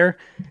out there.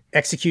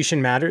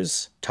 Execution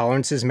matters.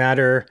 Tolerances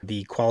matter.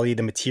 The quality of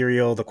the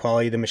material, the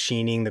quality of the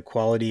machining, the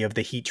quality of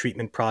the heat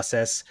treatment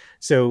process.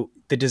 So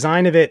the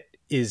design of it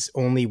is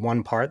only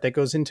one part that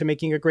goes into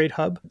making a great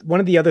hub. One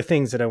of the other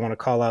things that I want to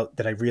call out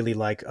that I really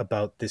like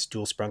about this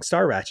dual sprung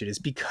star ratchet is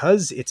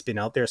because it's been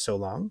out there so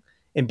long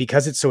and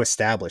because it's so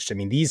established. I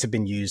mean, these have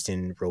been used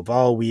in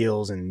Roval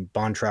wheels and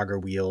Bontrager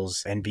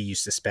wheels. NV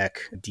used to spec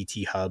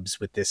DT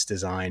hubs with this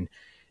design.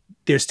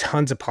 There's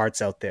tons of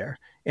parts out there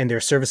and they're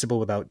serviceable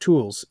without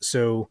tools.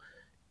 So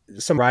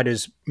some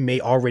riders may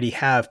already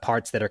have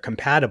parts that are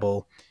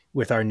compatible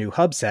with our new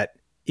hub set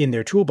in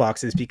their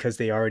toolboxes because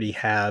they already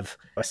have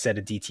a set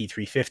of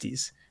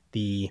DT350s,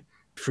 the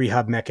free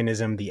hub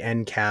mechanism, the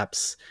end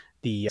caps,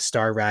 the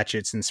star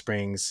ratchets and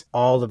springs.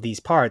 All of these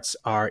parts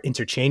are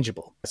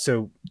interchangeable.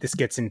 So this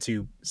gets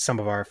into some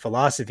of our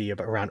philosophy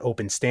around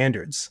open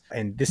standards.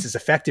 And this is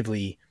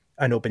effectively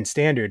an open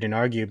standard and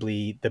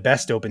arguably the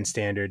best open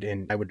standard.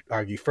 And I would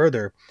argue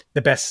further,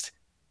 the best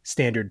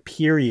standard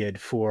period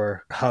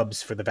for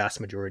hubs for the vast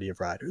majority of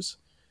riders.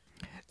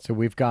 So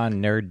we've gone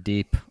nerd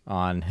deep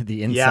on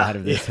the inside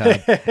of this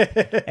hub.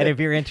 And if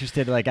you're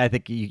interested, I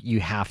think you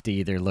have to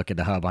either look at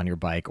the hub on your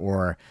bike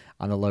or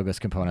on the Lōgōs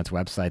Components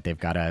website. They've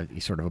got a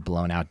sort of a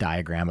blown out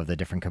diagram of the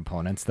different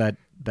components that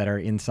are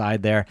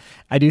inside there.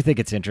 I do think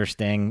it's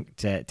interesting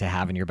to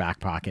have in your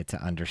back pocket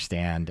to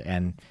understand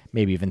and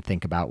maybe even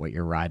think about what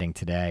you're riding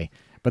today.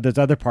 But there's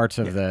other parts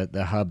of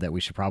the hub that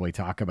we should probably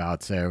talk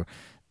about. So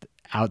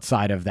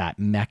outside of that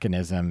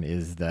mechanism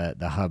is the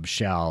hub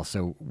shell.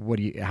 So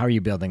how are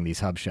you building these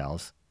hub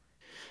shells?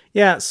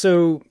 Yeah.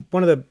 So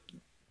one of the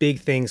big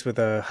things with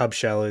a hub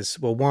shell is,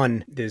 well,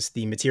 one, there's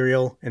the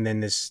material, and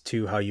then there's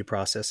two, how you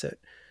process it.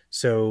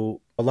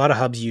 So a lot of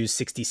hubs use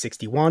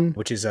 6061,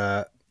 which is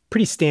a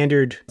pretty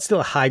standard, still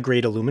a high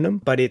grade aluminum,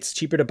 but it's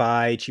cheaper to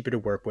buy, cheaper to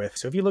work with.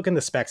 So if you look in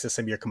the specs of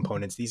some of your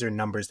components, these are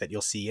numbers that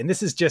you'll see. And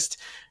this is just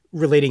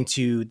relating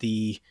to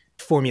the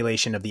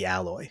formulation of the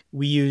alloy.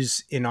 We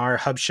use in our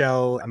hub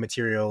shell a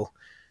material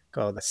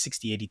called the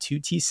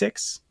 6082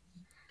 T6.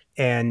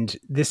 And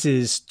this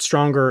is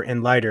stronger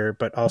and lighter,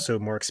 but also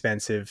more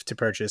expensive to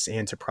purchase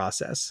and to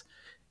process.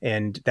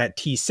 And that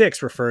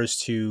T6 refers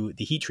to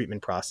the heat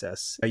treatment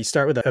process. You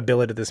start with a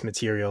billet of this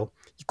material,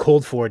 you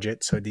cold forge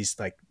it. So these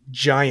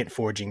giant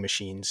forging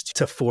machines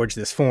to forge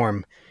this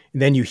form.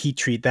 And then you heat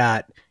treat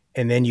that.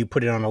 And then you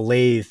put it on a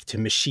lathe to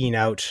machine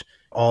out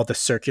all the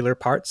circular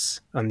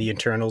parts on the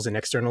internals and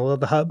external of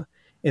the hub.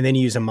 And then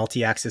you use a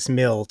multi-axis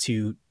mill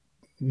to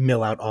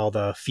mill out all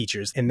the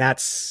features. And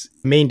that's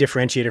the main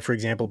differentiator, for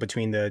example,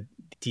 between the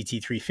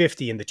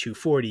DT350 and the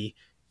 240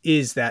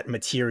 is that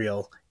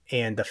material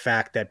and the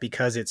fact that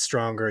because it's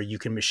stronger, you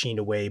can machine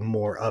away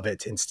more of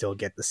it and still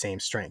get the same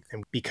strength.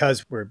 And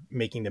because we're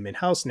making them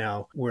in-house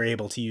now, we're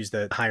able to use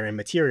the higher end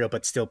material,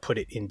 but still put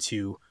it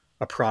into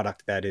a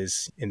product that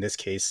is, in this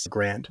case,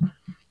 grand.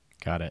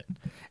 Got it.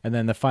 And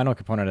then the final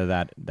component of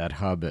that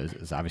hub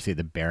is obviously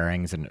the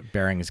bearings, and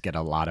bearings get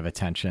a lot of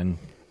attention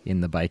in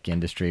the bike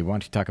industry. Why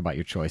don't you talk about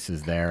your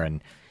choices there,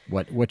 and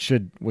what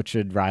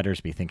should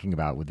riders be thinking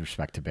about with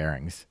respect to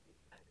bearings?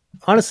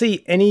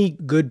 Honestly, any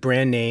good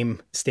brand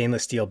name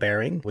stainless steel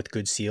bearing with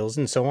good seals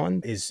and so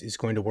on is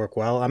going to work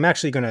well. I'm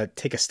actually going to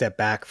take a step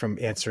back from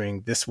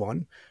answering this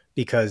one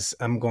because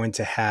I'm going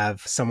to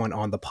have someone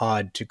on the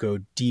pod to go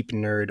deep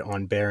nerd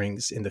on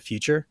bearings in the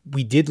future.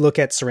 We did look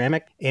at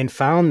ceramic and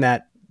found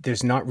that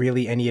there's not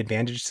really any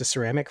advantage to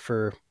ceramic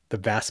for the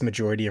vast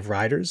majority of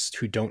riders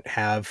who don't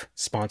have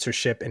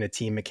sponsorship and a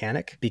team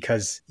mechanic,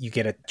 because you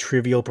get a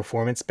trivial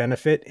performance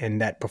benefit,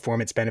 and that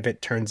performance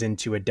benefit turns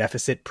into a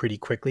deficit pretty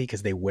quickly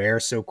because they wear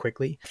so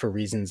quickly for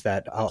reasons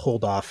that I'll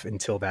hold off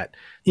until that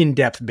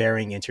in-depth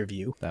bearing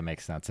interview. That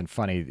makes sense. And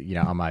funny,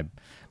 on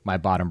my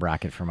bottom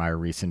bracket for my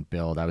recent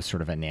build, I was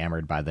sort of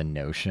enamored by the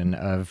notion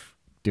of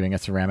doing a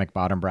ceramic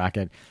bottom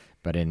bracket,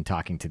 but in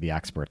talking to the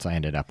experts, I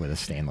ended up with a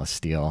stainless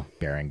steel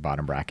bearing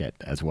bottom bracket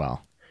as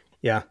well.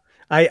 Yeah.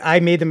 I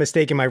made the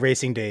mistake in my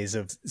racing days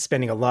of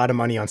spending a lot of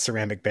money on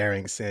ceramic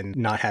bearings and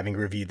not having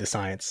reviewed the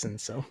science.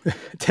 And so I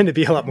tend to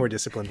be a lot more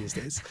disciplined these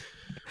days.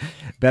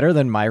 Better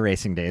than my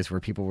racing days where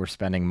people were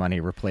spending money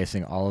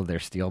replacing all of their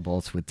steel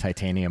bolts with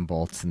titanium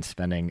bolts and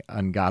spending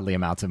ungodly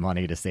amounts of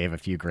money to save a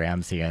few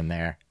grams here and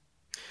there.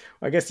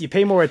 I guess you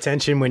pay more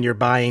attention when you're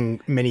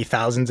buying many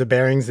thousands of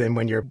bearings than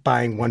when you're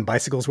buying one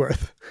bicycle's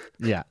worth.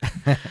 Yeah.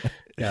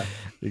 Yeah,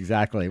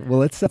 exactly.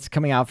 Well, it's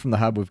coming out from the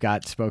hub. We've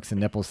got spokes and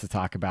nipples to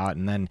talk about,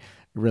 and then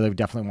really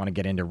definitely want to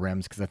get into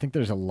rims because I think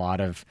there's a lot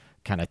of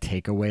kind of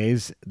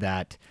takeaways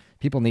that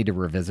people need to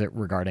revisit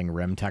regarding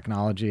rim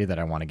technology that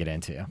I want to get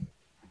into.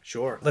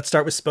 Sure. Let's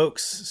start with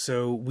spokes.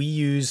 So we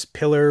use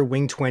Pillar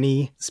Wing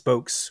 20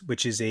 spokes,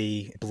 which is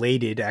a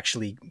bladed,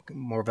 actually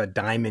more of a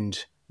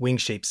diamond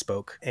wing-shaped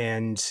spoke.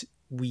 And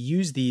we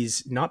use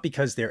these not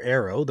because they're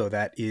aero, though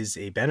that is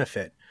a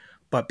benefit,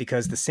 but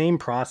because the same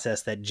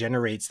process that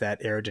generates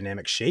that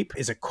aerodynamic shape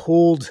is a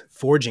cold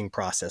forging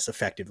process,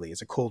 effectively.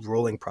 It's a cold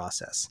rolling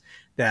process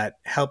that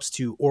helps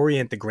to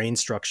orient the grain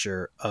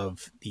structure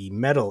of the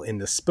metal in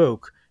the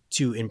spoke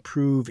to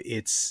improve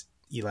its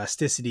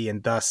elasticity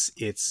and thus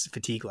its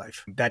fatigue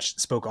life. That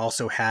spoke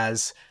also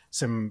has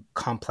some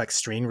complex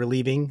strain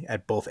relieving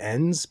at both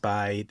ends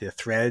by the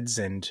threads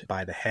and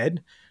by the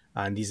head.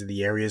 And these are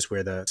the areas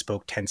where the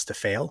spoke tends to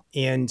fail.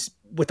 And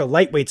with a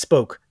lightweight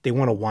spoke, they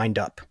want to wind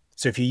up.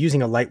 So if you're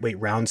using a lightweight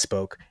round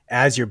spoke,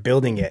 as you're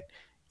building it,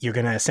 you're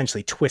going to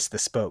essentially twist the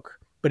spoke.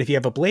 But if you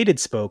have a bladed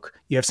spoke,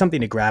 you have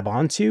something to grab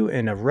onto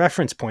and a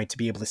reference point to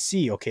be able to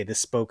see, okay, this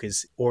spoke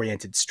is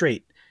oriented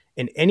straight.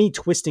 And any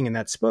twisting in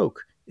that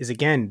spoke is,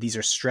 again, these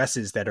are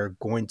stresses that are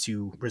going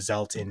to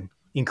result in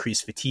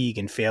increased fatigue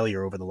and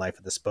failure over the life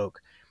of the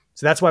spoke.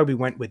 So that's why we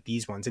went with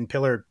these ones. In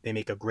Pillar, they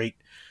make a great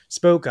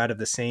spoke out of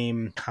the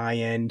same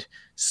high-end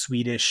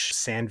Swedish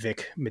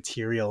Sandvik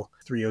material.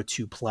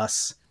 302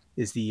 plus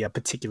is the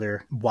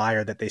particular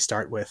wire that they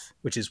start with,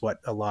 which is what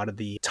a lot of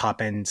the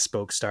top-end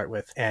spokes start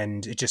with.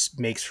 And it just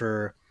makes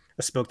for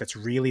a spoke that's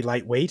really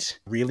lightweight,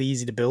 really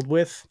easy to build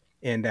with,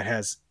 and that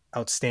has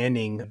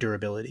outstanding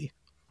durability.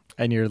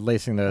 And you're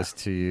lacing those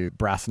to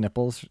brass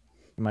nipples.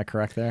 Am I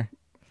correct there?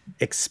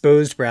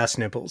 Exposed brass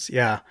nipples.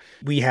 Yeah.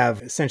 We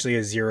have essentially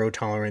a zero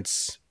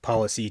tolerance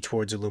policy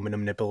towards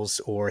aluminum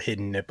nipples or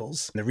hidden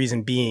nipples. And the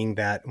reason being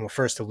that, well,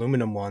 first,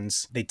 aluminum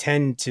ones, they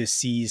tend to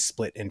seize,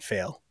 split, and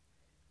fail.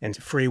 And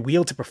for a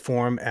wheel to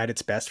perform at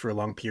its best for a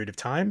long period of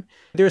time,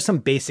 there is some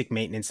basic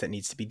maintenance that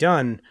needs to be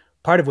done,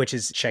 part of which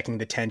is checking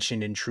the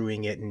tension and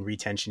truing it and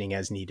retensioning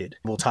as needed.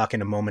 We'll talk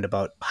in a moment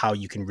about how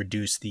you can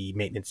reduce the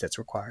maintenance that's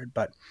required.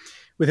 But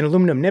with an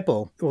aluminum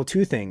nipple, well,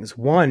 two things.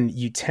 One,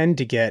 you tend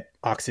to get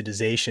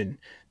oxidization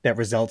that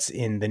results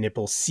in the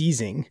nipple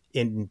seizing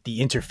in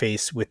the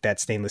interface with that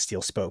stainless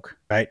steel spoke,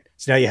 right?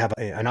 So now you have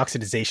an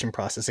oxidization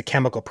process, a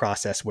chemical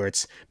process where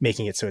it's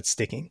making it so it's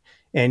sticking.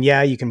 And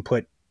yeah, you can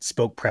put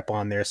spoke prep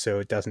on there so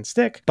it doesn't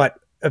stick, but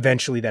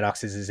eventually that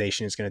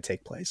oxidization is going to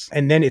take place.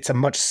 And then it's a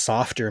much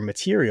softer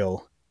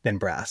material than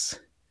brass.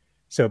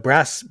 So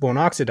brass won't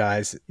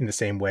oxidize in the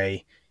same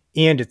way,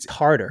 and it's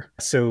harder.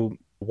 So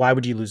why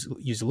would you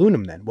use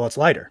aluminum then? Well, it's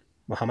lighter.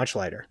 Well, how much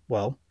lighter?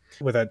 Well,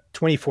 with a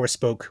 24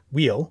 spoke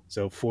wheel,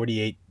 so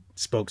 48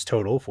 spokes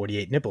total,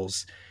 48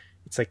 nipples,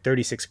 it's like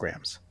 36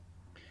 grams.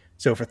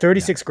 So for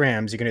 36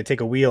 grams, you're going to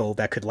take a wheel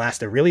that could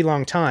last a really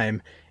long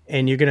time,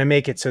 and you're going to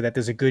make it so that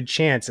there's a good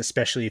chance,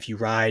 especially if you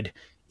ride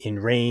in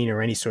rain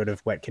or any sort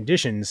of wet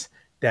conditions,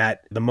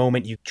 that the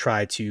moment you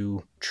try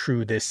to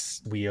true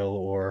this wheel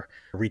or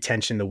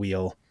retension the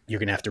wheel, you're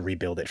going to have to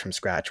rebuild it from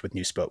scratch with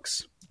new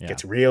spokes. It Yeah.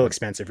 gets real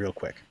expensive real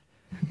quick.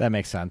 That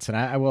makes sense. And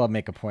I will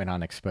make a point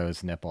on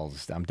exposed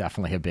nipples. I'm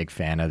definitely a big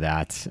fan of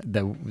that.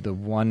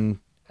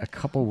 A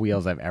couple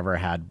wheels I've ever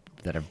had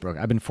that have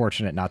broken. I've been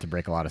fortunate not to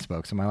break a lot of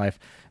spokes in my life,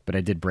 but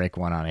I did break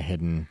one on a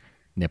hidden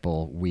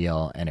nipple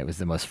wheel, and it was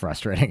the most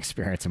frustrating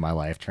experience in my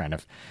life trying to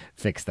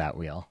fix that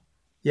wheel.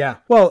 Yeah.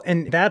 Well,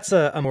 and that's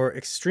a more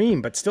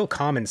extreme, but still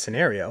common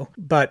scenario.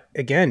 But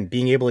again,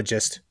 being able to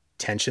just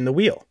tension the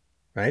wheel,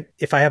 right?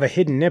 If I have a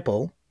hidden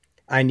nipple,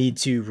 I need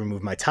to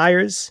remove my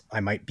tires.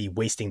 I might be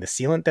wasting the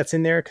sealant that's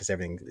in there because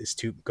everything is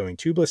going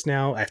tubeless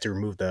now. I have to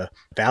remove the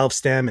valve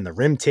stem and the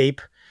rim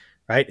tape,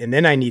 right? And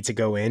then I need to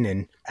go in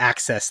and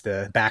access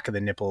the back of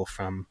the nipple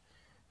from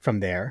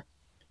there.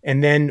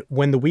 And then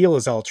when the wheel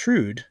is all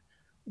trued,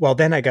 well,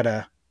 then I got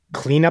to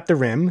clean up the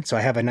rim so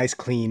I have a nice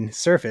clean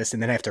surface,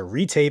 and then I have to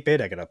retape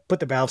it. I got to put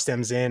the valve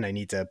stems in. I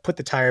need to put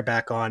the tire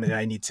back on, and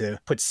I need to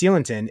put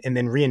sealant in and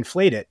then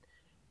reinflate it.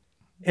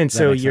 And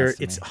so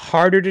it's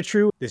harder to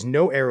true. There's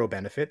no aero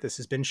benefit. This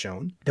has been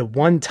shown. The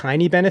one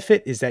tiny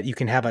benefit is that you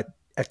can have a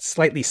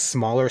slightly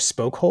smaller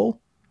spoke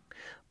hole,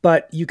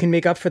 but you can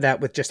make up for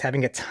that with just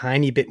having a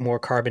tiny bit more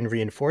carbon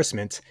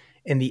reinforcement,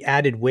 and the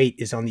added weight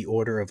is on the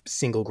order of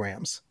single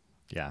grams.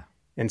 Yeah.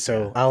 And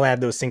so I'll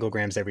add those single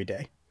grams every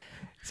day.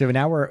 So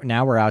now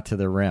we're out to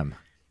the rim.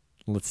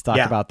 Let's talk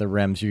about the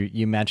rims.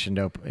 You mentioned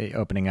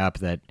opening up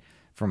that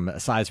from a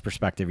size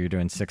perspective, you're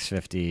doing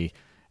 650,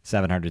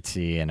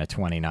 700C, and a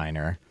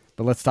 29er.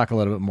 But let's talk a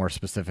little bit more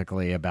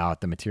specifically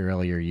about the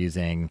material you're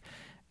using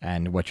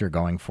and what you're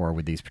going for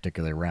with these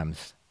particular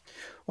rims.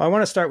 Well, I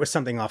want to start with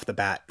something off the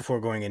bat before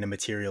going into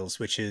materials,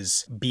 which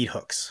is bead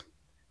hooks.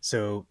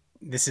 So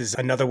this is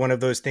another one of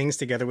those things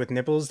together with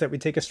nipples that we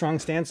take a strong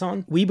stance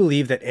on. We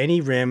believe that any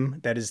rim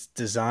that is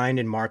designed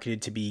and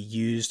marketed to be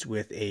used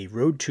with a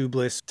road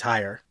tubeless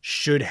tire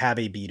should have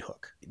a bead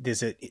hook.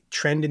 There's a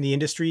trend in the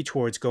industry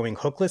towards going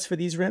hookless for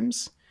these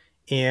rims,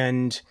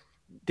 and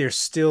there's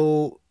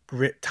still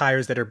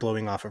tires that are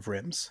blowing off of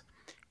rims.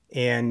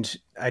 And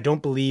I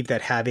don't believe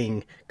that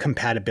having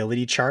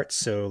compatibility charts,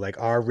 so like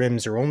our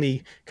rims are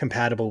only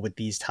compatible with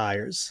these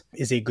tires,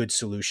 is a good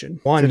solution.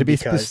 One, so to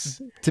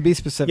be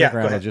specific,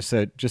 Randall, just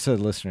so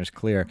the listener's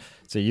clear.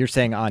 So you're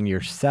saying on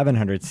your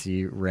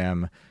 700C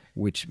rim,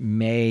 which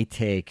may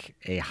take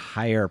a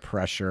higher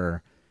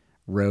pressure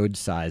road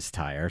size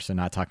tire, so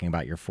not talking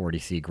about your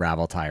 40C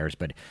gravel tires,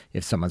 but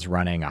if someone's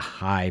running a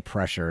high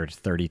pressure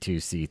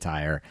 32C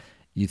tire,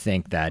 you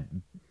think that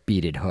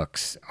beaded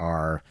hooks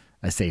are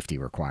a safety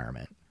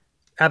requirement.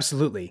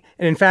 Absolutely.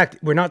 And in fact,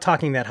 we're not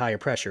talking that higher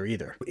pressure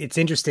either. It's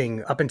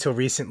interesting, up until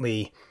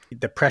recently,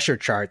 the pressure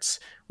charts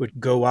would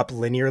go up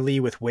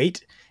linearly with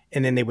weight,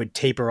 and then they would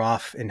taper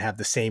off and have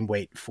the same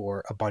weight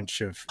for a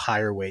bunch of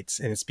higher weights.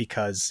 And it's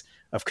because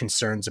of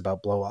concerns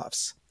about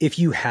blow-offs. If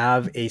you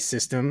have a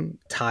system,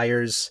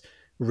 tires,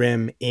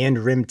 rim, and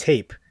rim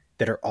tape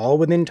that are all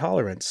within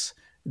tolerance,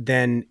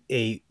 then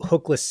a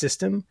hookless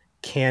system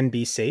can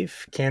be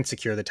safe, can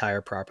secure the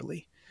tire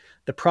properly.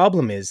 The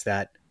problem is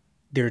that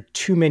there are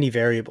too many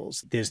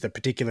variables. There's the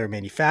particular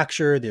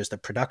manufacturer, there's the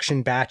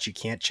production batch. You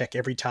can't check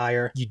every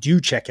tire. You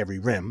do check every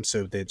rim,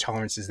 so the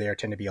tolerances there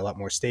tend to be a lot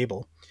more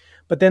stable.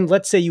 But then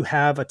let's say you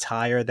have a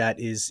tire that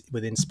is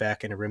within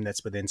spec and a rim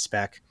that's within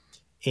spec,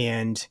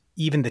 and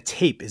even the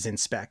tape is in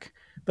spec.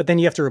 But then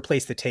you have to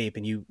replace the tape,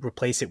 and you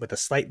replace it with a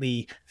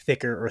slightly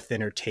thicker or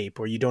thinner tape,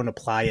 or you don't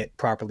apply it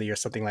properly or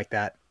something like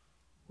that.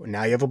 Well,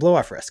 now you have a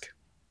blow-off risk,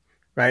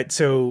 right?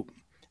 So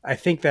I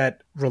think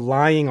that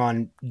relying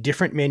on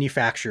different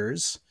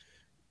manufacturers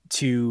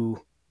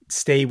to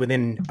stay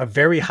within a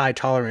very high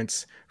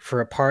tolerance for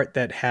a part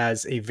that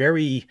has a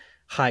very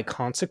high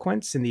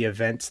consequence in the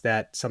event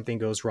that something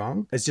goes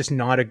wrong is just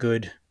not a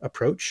good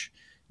approach.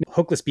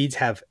 Hookless beads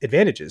have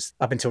advantages.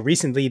 Up until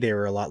recently, they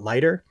were a lot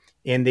lighter,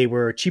 and they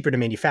were cheaper to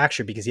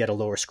manufacture because you had a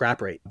lower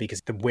scrap rate, because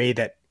the way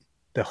that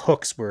the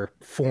hooks were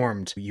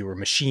formed, you were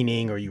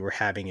machining or you were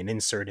having an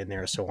insert in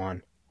there, so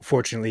on.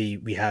 Fortunately,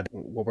 we have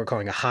what we're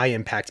calling a high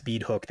impact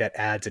bead hook that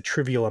adds a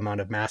trivial amount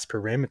of mass per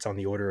rim. It's on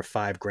the order of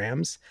 5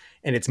 grams,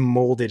 and it's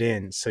molded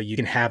in. So you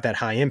can have that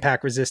high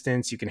impact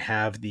resistance, you can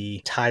have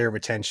the tire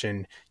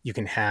retention, you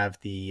can have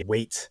the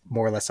weight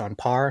more or less on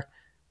par.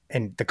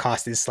 And the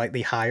cost is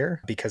slightly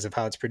higher because of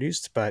how it's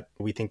produced, but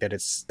we think that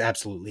it's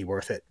absolutely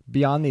worth it.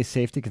 Beyond these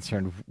safety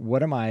concerns,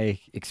 what am I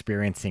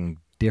experiencing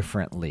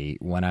differently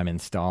when I'm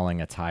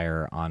installing a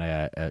tire on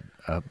a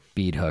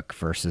bead hook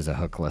versus a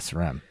hookless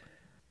rim?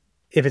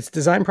 If it's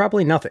designed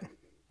properly, nothing.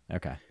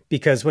 Okay.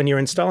 Because when you're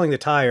installing the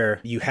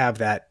tire, you have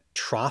that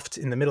trough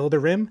in the middle of the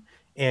rim.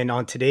 And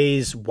on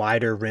today's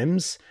wider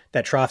rims,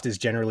 that trough is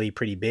generally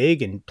pretty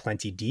big and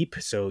plenty deep.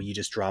 So you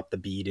just drop the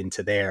bead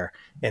into there,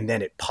 and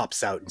then it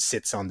pops out and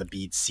sits on the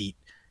bead seat,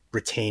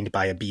 retained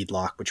by a bead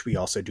lock, which we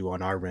also do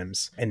on our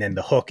rims. And then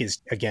the hook is,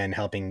 again,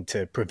 helping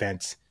to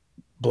prevent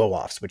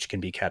blow-offs, which can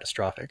be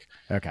catastrophic.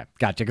 Okay.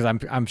 Gotcha.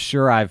 Because I'm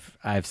sure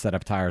I've set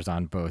up tires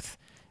on both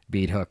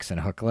bead hooks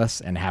and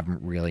hookless and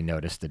haven't really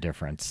noticed the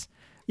difference.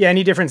 Yeah,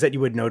 any difference that you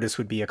would notice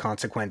would be a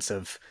consequence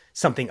of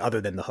something other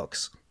than the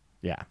hooks.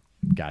 Yeah,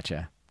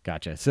 gotcha.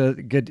 Gotcha. So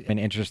good, an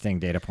interesting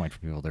data point for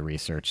people to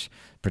research,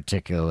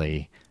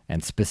 particularly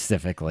and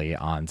specifically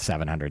on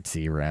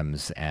 700C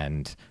rims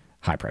and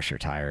high pressure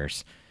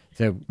tires.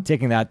 So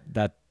taking that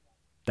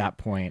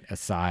point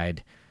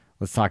aside,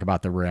 let's talk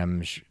about the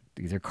rims.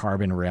 These are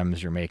carbon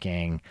rims you're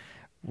making.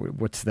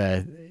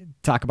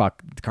 Talk about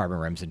the carbon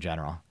rims in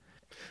general.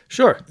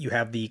 Sure. You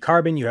have the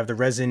carbon, you have the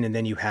resin, and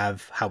then you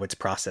have how it's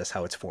processed,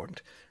 how it's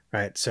formed,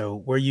 right? So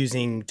we're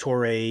using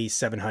Toray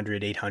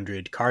 700,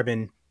 800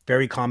 carbon,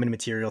 very common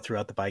material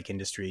throughout the bike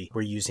industry.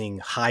 We're using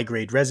high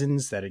grade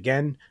resins that,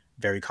 again,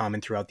 very common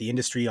throughout the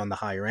industry on the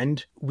higher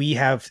end. We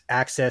have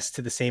access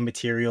to the same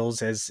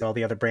materials as all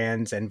the other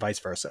brands and vice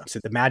versa. So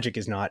the magic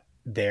is not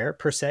there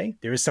per se.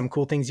 There is some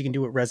cool things you can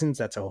do with resins.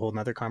 That's a whole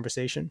nother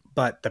conversation.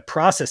 But the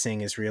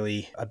processing is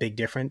really a big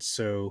difference.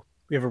 So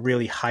we have a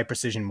really high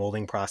precision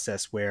molding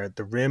process where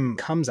the rim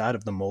comes out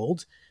of the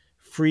mold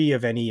free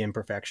of any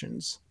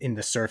imperfections in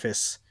the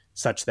surface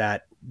such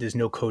that there's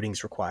no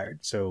coatings required.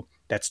 So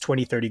that's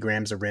 20, 30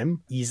 grams of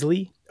rim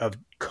easily of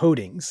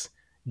coatings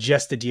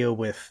just to deal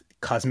with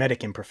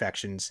cosmetic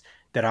imperfections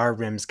that our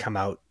rims come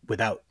out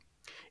without.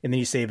 And then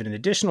you save an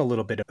additional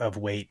little bit of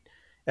weight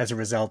as a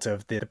result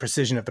of the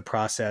precision of the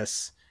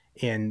process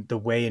and the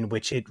way in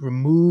which it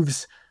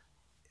removes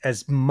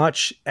as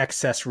much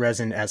excess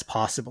resin as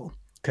possible.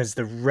 Because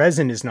the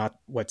resin is not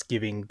what's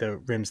giving the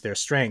rims their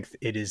strength.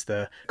 It is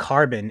the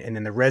carbon, and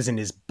then the resin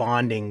is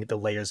bonding the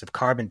layers of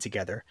carbon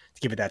together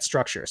to give it that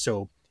structure.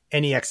 So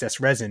any excess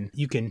resin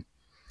you can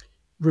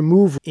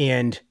remove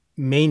and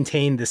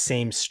maintain the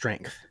same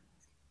strength,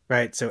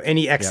 right? So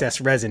any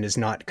excess resin is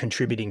not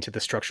contributing to the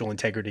structural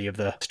integrity of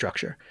the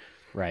structure.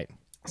 Right.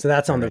 So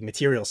that's on the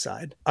material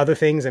side. Other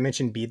things I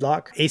mentioned,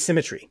 beadlock,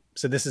 asymmetry.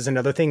 So this is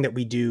another thing that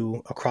we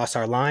do across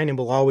our line and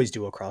we'll always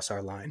do across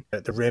our line.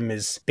 The rim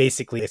is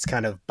basically, it's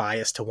kind of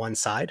biased to one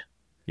side.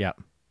 Yeah.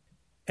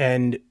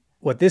 And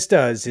what this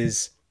does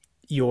is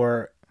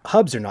your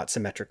hubs are not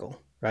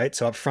symmetrical, right?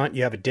 So up front,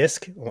 you have a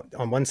disc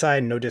on one side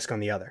and no disc on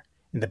the other.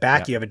 In the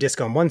back, you have a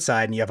disc on one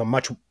side and you have a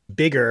much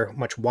bigger,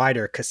 much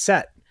wider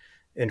cassette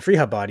and free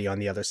hub body on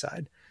the other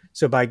side.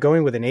 So by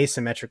going with an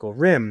asymmetrical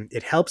rim,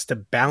 it helps to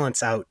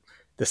balance out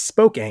the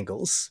spoke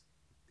angles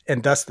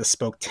and thus the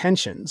spoke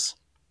tensions,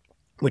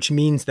 which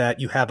means that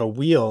you have a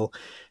wheel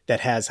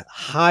that has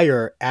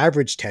higher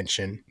average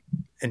tension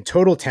and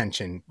total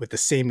tension with the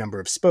same number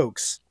of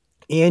spokes.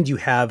 And you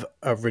have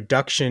a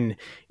reduction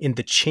in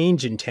the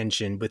change in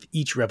tension with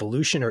each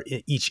revolution or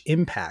each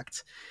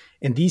impact.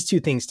 And these two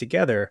things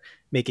together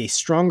make a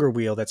stronger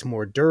wheel that's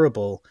more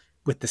durable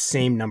with the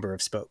same number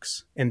of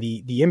spokes. And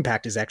the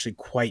impact is actually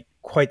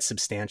quite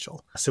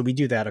substantial. So we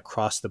do that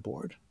across the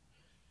board.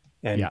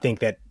 And think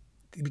that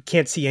we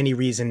can't see any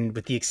reason,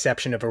 with the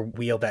exception of a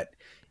wheel that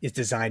is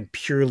designed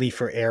purely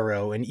for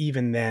aero. And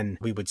even then,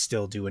 we would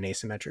still do an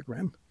asymmetric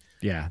rim.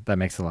 Yeah, that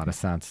makes a lot of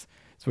sense.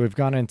 So we've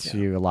gone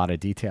into a lot of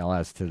detail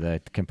as to the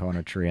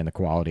componentry and the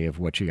quality of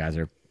what you guys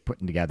are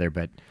putting together.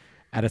 But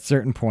at a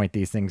certain point,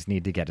 these things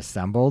need to get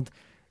assembled.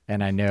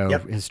 And I know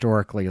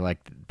historically,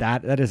 like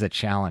that is a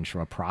challenge from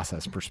a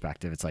process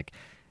perspective. It's like,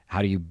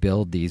 how do you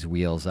build these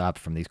wheels up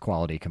from these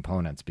quality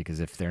components?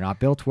 Because if they're not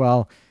built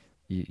well,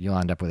 you'll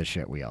end up with a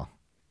shit wheel.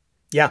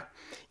 Yeah.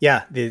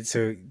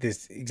 So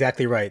this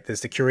exactly right. There's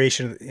the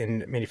curation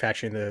in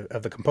manufacturing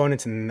of the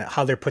components, and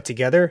how they're put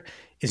together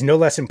is no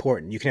less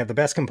important. You can have the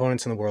best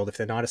components in the world. If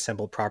they're not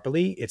assembled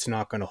properly, it's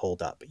not going to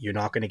hold up. You're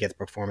not going to get the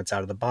performance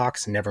out of the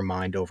box, never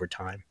mind over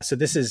time. So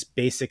this is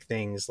basic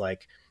things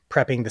like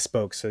prepping the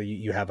spokes. So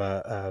you have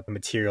a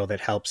material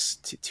that helps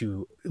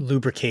to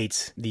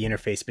lubricate the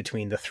interface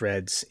between the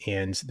threads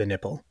and the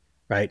nipple,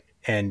 right?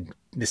 And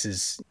this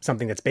is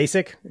something that's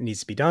basic. It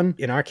needs to be done.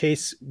 In our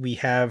case, we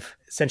have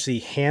essentially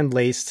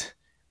hand-laced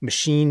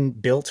machine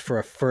built for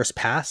a first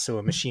pass. So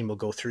a machine will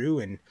go through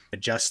and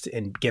adjust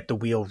and get the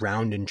wheel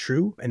round and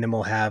true. And then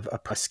we'll have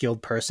a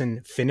skilled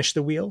person finish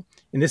the wheel.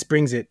 And this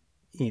brings it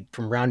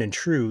from round and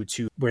true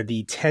to where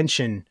the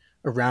tension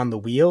around the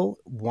wheel,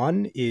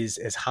 one, is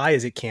as high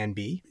as it can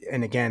be.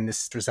 And again,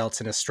 this results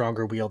in a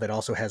stronger wheel that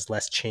also has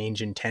less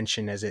change in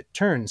tension as it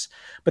turns.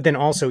 But then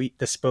also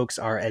the spokes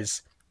are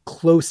as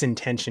close in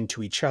tension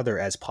to each other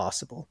as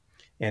possible.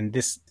 And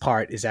this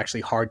part is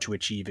actually hard to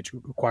achieve. It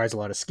requires a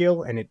lot of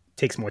skill and it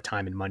takes more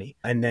time and money.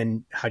 And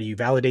then how do you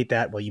validate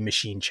that? Well, you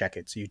machine check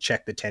it. So you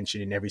check the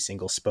tension in every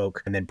single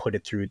spoke and then put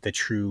it through the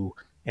true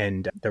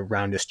and the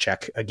roundest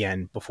check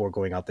again before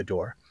going out the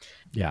door.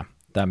 Yeah,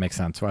 that makes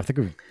sense. So I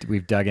think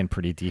we've dug in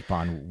pretty deep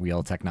on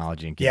wheel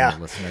technology and given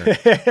the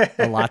listener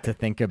a lot to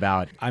think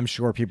about. I'm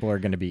sure people are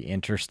going to be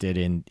interested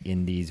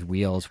in these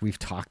wheels. We've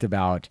talked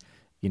about,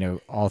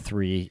 all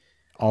three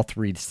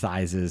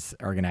sizes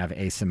are going to have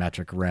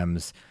asymmetric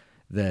rims.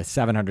 The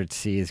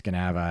 700C is going to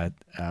have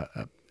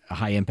a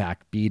high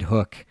impact bead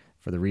hook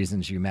for the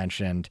reasons you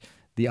mentioned.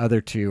 The other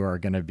two are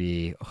going to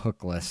be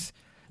hookless.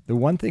 The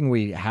one thing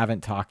we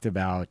haven't talked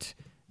about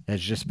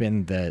has just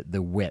been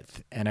the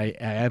width. And I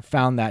have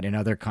found that in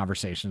other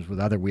conversations with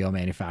other wheel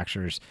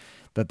manufacturers,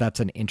 that's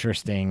an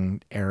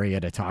interesting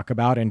area to talk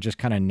about and just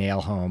kind of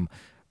nail home,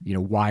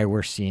 why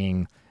we're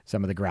seeing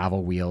some of the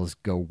gravel wheels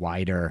go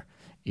wider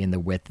in the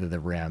width of the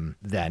rim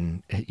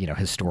than,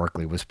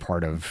 historically was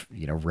part of,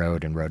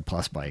 road and road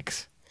plus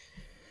bikes.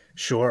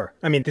 Sure.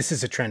 I mean, this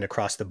is a trend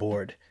across the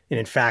board. And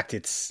in fact,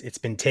 it's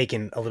been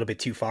taken a little bit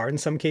too far in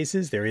some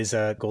cases. There is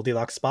a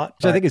Goldilocks spot.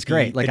 Which I think is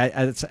great.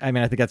 I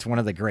think that's one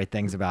of the great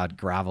things about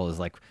gravel is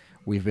like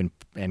we've been,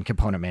 and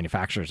component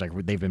manufacturers, like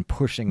they've been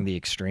pushing the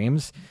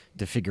extremes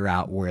to figure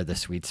out where the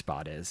sweet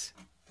spot is.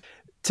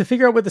 To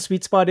figure out what the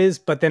sweet spot is,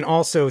 but then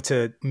also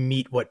to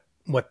meet what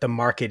the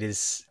market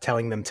is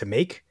telling them to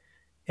make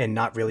and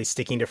not really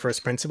sticking to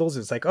first principles.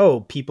 It's like,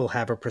 oh, people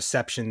have a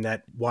perception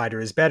that wider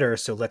is better,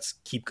 so let's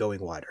keep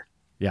going wider.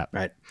 Yeah.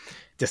 Right.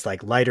 Just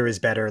like lighter is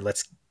better,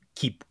 let's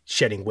keep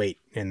shedding weight.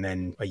 And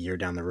then a year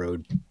down the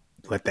road,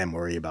 let them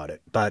worry about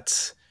it.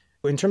 But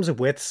in terms of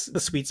widths, the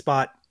sweet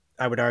spot,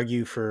 I would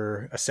argue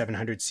for a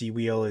 700C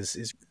wheel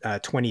is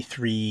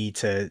 23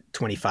 to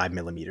 25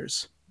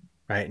 millimeters.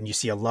 Right. And you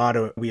see a lot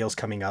of wheels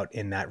coming out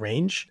in that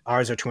range.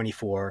 Ours are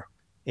 24.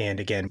 And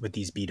again, with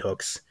these bead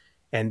hooks.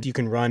 And you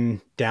can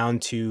run down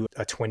to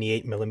a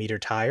 28 millimeter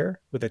tire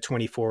with a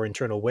 24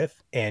 internal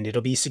width, and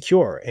it'll be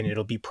secure and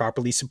it'll be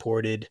properly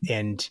supported.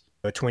 And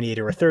a 28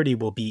 or a 30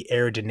 will be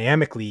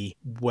aerodynamically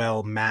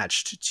well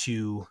matched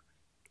to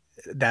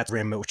that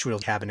rim, which will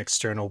have an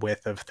external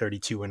width of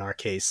 32 in our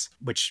case,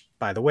 which,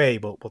 by the way,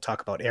 we'll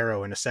talk about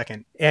aero in a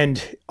second.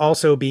 And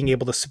also being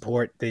able to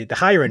support the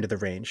higher end of the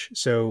range.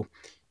 So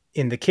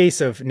in the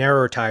case of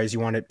narrower tires, you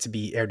want it to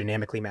be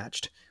aerodynamically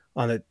matched.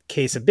 On the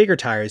case of bigger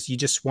tires, you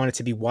just want it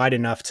to be wide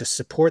enough to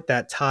support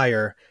that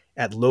tire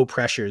at low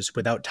pressures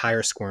without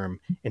tire squirm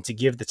and to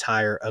give the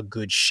tire a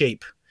good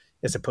shape,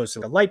 as opposed to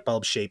a light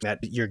bulb shape that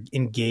you're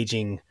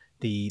engaging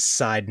the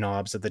side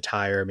knobs of the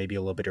tire maybe a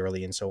little bit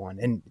early and so on.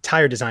 And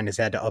tire design has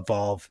had to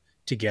evolve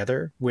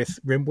together with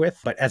rim width,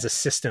 but as a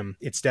system,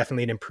 it's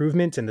definitely an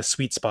improvement. And the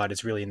sweet spot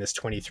is really in this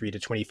 23 to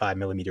 25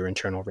 millimeter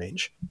internal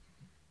range.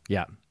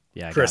 Yeah.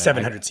 For a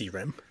 700C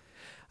rim.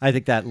 I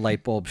think that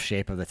light bulb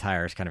shape of the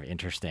tire is kind of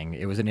interesting.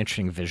 It was an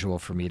interesting visual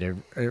for me to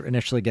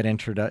initially get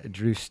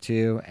introduced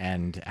to,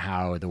 and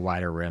how the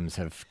wider rims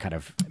have kind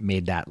of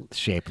made that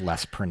shape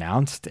less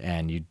pronounced,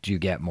 and you do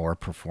get more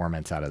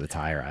performance out of the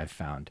tire, I've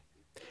found.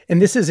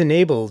 And this is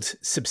enabled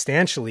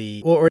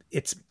substantially, or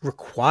it's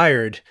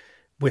required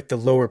with the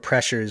lower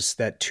pressures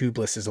that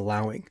tubeless is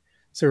allowing.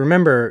 So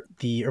remember,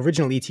 the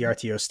original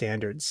ETRTO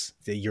standards,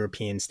 the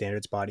European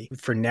standards body,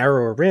 for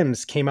narrower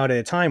rims came out at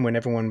a time when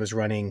everyone was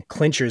running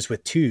clinchers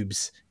with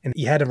tubes, and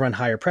you had to run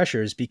higher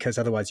pressures because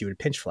otherwise you would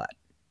pinch flat.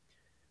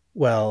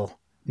 Well,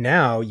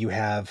 now you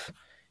have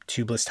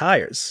tubeless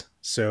tires,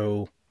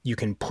 so you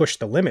can push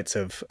the limits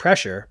of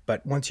pressure,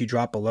 but once you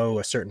drop below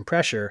a certain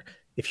pressure,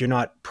 if you're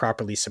not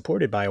properly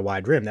supported by a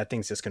wide rim, that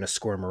thing's just going to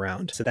squirm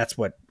around. So that's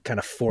what kind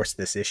of forced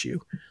this issue.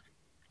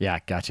 Yeah,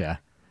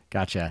 gotcha.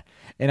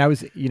 And I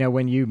was,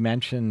 when you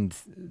mentioned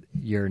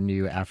your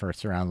new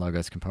efforts around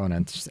Lōgōs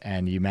components,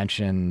 and you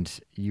mentioned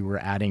you were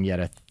adding yet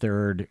a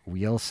third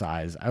wheel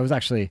size, I was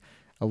actually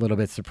a little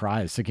bit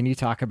surprised. So can you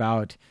talk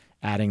about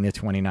adding the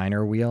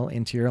 29er wheel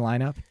into your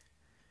lineup?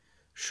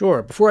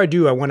 Sure. Before I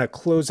do, I want to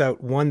close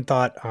out one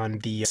thought on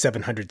the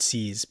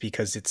 700Cs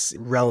because it's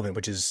relevant,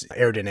 which is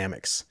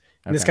aerodynamics.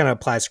 And this kind of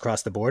applies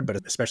across the board, but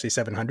especially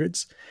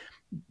 700s.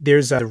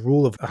 There's a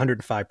rule of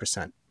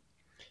 105%.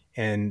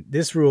 And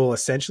this rule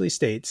essentially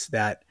states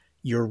that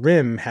your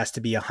rim has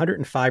to be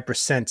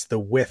 105% the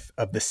width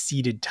of the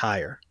seated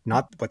tire,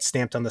 not what's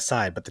stamped on the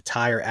side, but the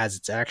tire as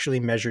it's actually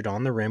measured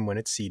on the rim when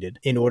it's seated,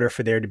 in order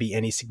for there to be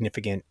any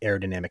significant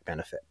aerodynamic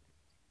benefit.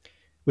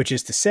 Which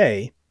is to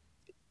say,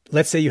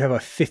 let's say you have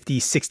a 50,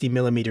 60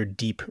 millimeter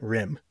deep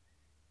rim,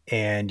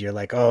 and you're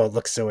like, oh, it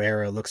looks so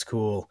aero, it looks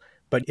cool,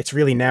 but it's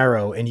really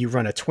narrow, and you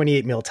run a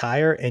 28 mil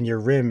tire, and your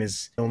rim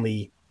is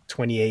only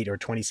 28 or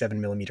 27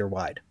 millimeter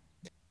wide.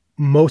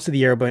 Most of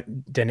the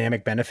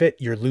aerodynamic benefit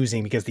you're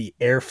losing because the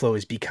airflow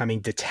is becoming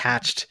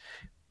detached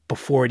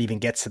before it even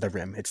gets to the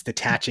rim. It's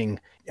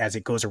detaching as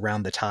it goes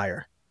around the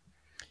tire.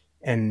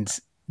 And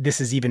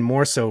this is even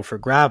more so for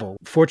gravel.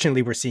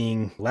 Fortunately, we're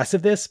seeing less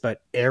of this,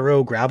 but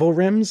aero gravel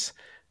rims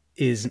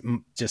is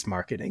just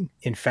marketing.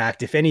 In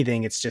fact, if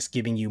anything, it's just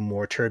giving you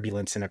more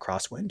turbulence in a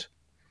crosswind.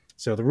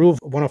 So the rule of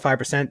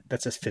 105%,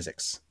 that's just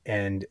physics,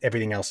 and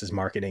everything else is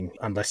marketing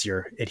unless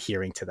you're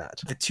adhering to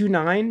that. The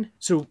 2.9,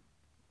 so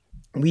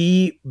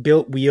we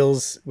built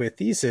wheels with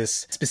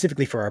Thesis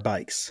specifically for our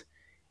bikes.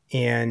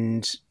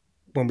 And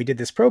when we did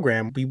this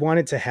program, we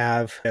wanted to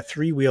have a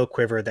 3-wheel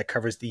quiver that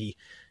covers the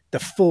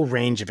full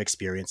range of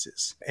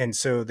experiences. And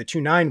so the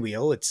 2.9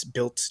 wheel, it's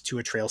built to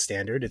a trail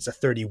standard. It's a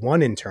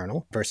 31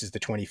 internal versus the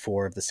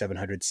 24 of the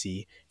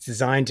 700C. It's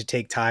designed to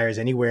take tires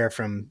anywhere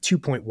from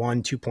 2.1,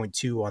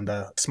 2.2 on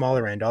the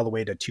smaller end, all the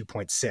way to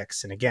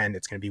 2.6. And again,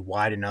 it's going to be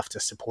wide enough to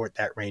support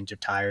that range of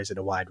tires at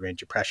a wide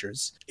range of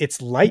pressures. It's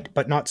light,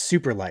 but not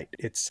super light.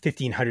 It's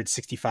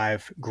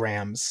 1,565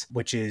 grams,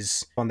 which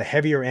is on the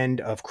heavier end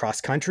of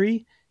cross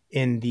country,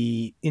 in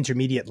the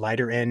intermediate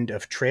lighter end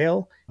of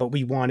trail, but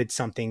we wanted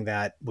something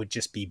that would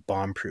just be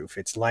bomb proof.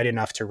 It's light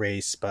enough to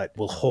race, but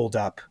will hold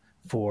up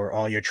for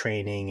all your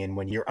training. And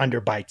when you're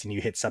underbiked and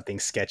you hit something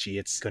sketchy,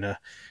 it's gonna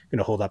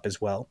hold up as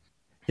well.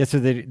 Yeah, so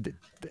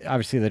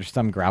obviously there's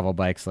some gravel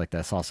bikes like the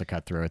Salsa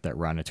Cut Through It that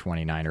run a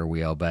 29er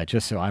wheel, but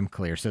just so I'm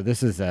clear, so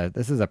this is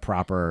a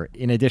proper,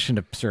 in addition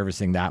to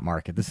servicing that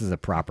market, this is a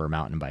proper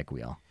mountain bike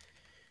wheel.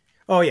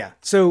 Oh yeah.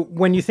 So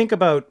when you think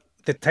about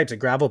the types of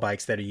gravel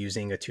bikes that are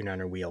using a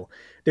 29er wheel,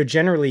 they're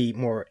generally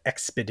more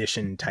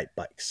expedition type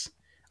bikes.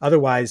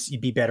 Otherwise,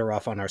 you'd be better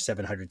off on our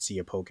 700C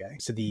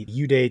Apoge. So the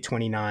U-Day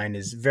 29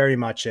 is very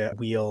much a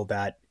wheel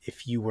that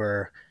if you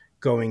were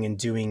going and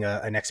doing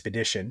an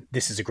expedition,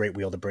 this is a great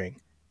wheel to bring.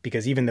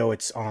 Because even though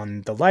it's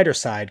on the lighter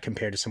side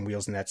compared to some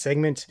wheels in that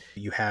segment,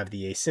 you have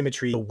the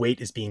asymmetry. The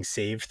weight is being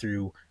saved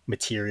through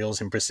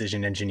materials and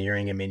precision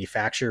engineering and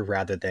manufacture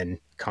rather than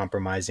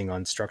compromising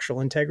on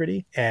structural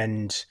integrity.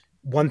 And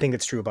one thing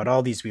that's true about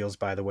all these wheels,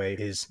 by the way,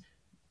 is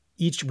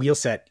each wheel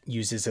set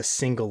uses a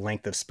single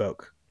length of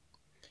spoke,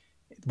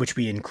 which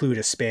we include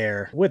a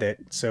spare with it.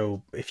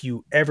 So if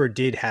you ever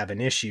did have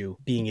an issue,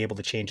 being able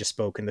to change a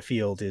spoke in the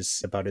field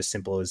is about as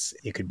simple as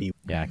it could be.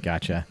 Yeah,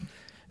 gotcha.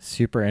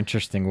 Super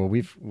interesting. Well,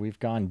 we've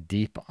gone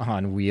deep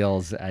on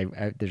wheels.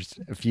 There's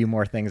a few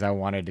more things I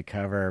wanted to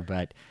cover,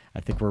 but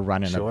I think we're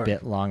running a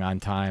bit long on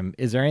time.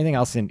 Is there anything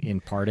else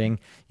in parting?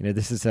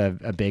 This is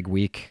a big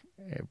week,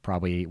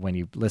 probably when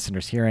you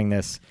listeners hearing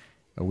this,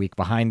 a week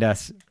behind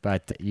us,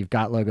 but you've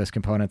got Lōgōs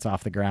components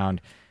off the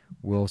ground.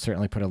 We'll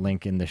certainly put a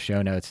link in the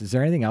show notes. Is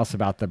there anything else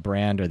about the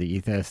brand or the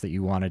ethos that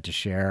you wanted to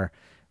share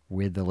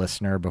with the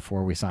listener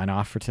before we sign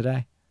off for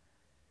today?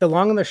 The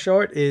long and the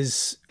short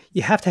is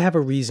you have to have a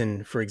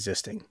reason for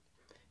existing.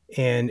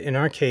 And in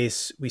our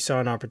case, we saw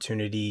an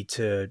opportunity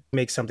to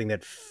make something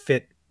that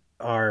fit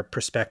our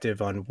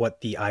perspective on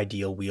what the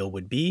ideal wheel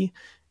would be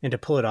and to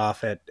pull it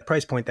off at a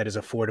price point that is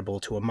affordable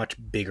to a much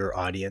bigger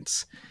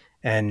audience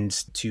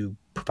and to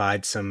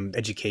provide some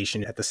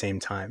education at the same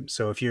time.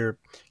 So if you're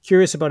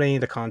curious about any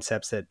of the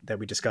concepts that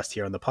we discussed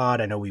here on the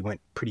pod, I know we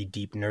went pretty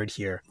deep nerd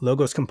here,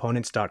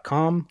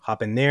 logoscomponents.com,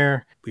 hop in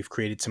there. We've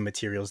created some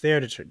materials there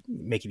to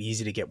make it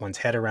easy to get one's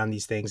head around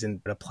these things,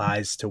 and it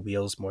applies to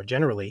wheels more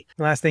generally.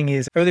 The last thing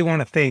is I really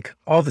want to thank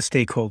all the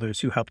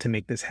stakeholders who helped to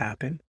make this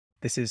happen.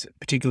 This is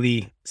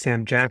particularly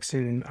Sam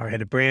Jackson, our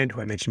head of brand,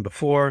 who I mentioned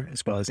before,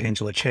 as well as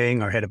Angela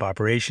Chang, our head of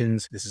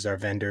operations. This is our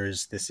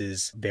vendors. This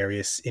is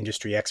various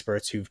industry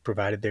experts who've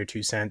provided their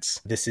 2 cents.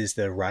 This is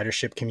the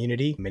ridership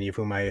community, many of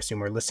whom I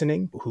assume are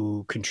listening,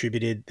 who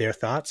contributed their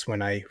thoughts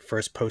when I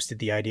first posted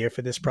the idea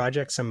for this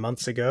project some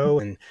months ago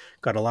and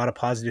got a lot of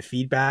positive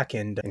feedback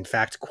and, in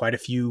fact, quite a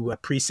few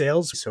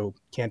pre-sales. So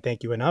can't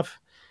thank you enough.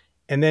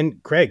 And then,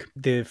 Craig,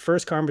 the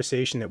first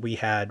conversation that we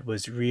had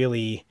was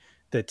really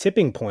the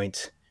tipping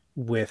point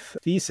with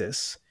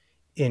Thesis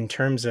in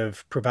terms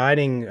of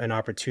providing an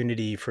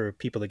opportunity for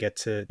people to get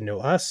to know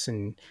us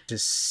and to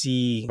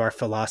see our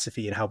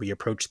philosophy and how we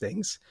approach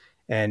things.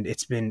 And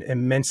it's been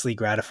immensely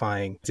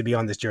gratifying to be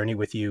on this journey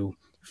with you,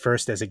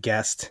 first as a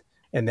guest,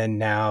 and then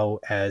now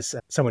as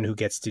someone who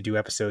gets to do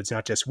episodes,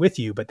 not just with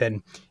you, but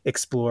then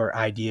explore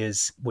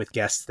ideas with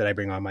guests that I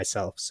bring on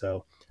myself.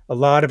 So a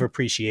lot of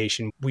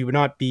appreciation. We would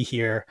not be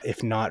here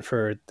if not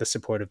for the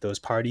support of those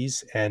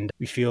parties, and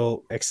we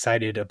feel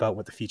excited about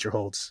what the future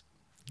holds.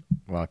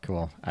 Well,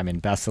 cool. I mean,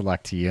 best of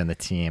luck to you and the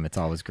team. It's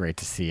always great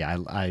to see.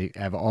 I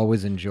have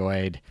always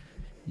enjoyed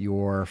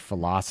your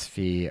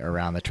philosophy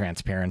around the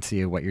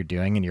transparency of what you're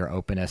doing and your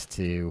openness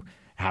to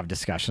have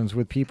discussions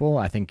with people.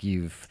 I think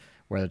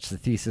whether it's the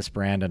Thesis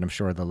brand and I'm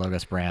sure the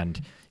Lōgōs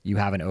brand, you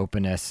have an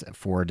openness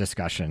for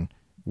discussion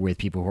with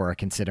people who are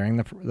considering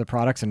the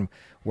products, and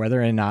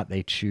whether or not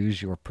they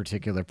choose your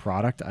particular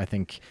product, I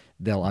think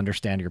they'll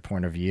understand your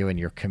point of view and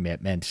your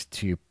commitment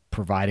to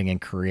providing and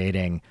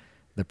creating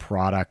the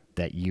product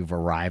that you've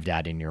arrived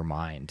at in your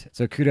mind.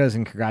 So kudos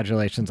and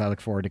congratulations. I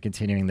look forward to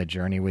continuing the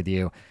journey with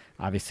you.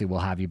 Obviously, we'll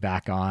have you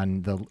back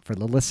on for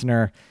the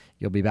listener.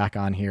 You'll be back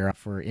on here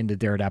for Into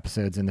Dirt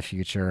episodes in the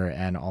future,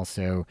 and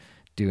also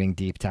doing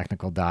deep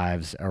technical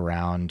dives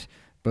around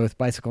both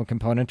bicycle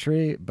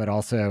componentry, but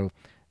also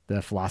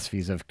the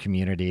philosophies of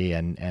community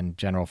and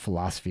general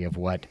philosophy of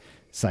what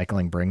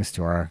cycling brings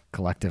to our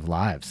collective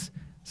lives.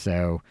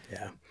 So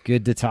yeah.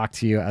 Good to talk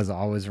to you as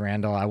always,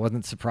 Randall. I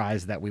wasn't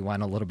surprised that we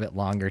went a little bit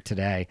longer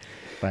today,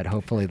 but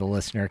hopefully the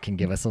listener can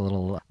give us a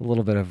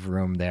little bit of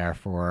room there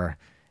for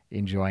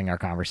enjoying our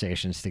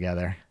conversations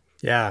together.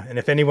 Yeah, and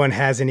if anyone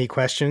has any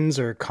questions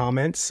or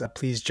comments,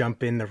 please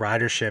jump in the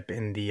ridership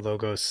in the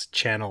Lōgōs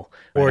channel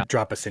or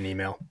drop us an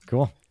email.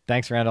 Cool.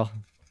 Thanks, Randall.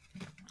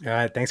 All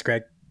right. Thanks,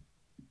 Greg.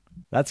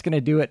 That's going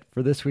to do it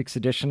for this week's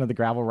edition of the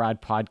Gravel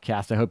Ride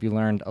Podcast. I hope you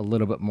learned a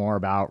little bit more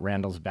about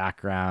Randall's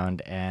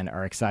background and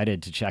are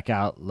excited to check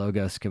out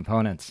Lōgōs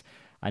components.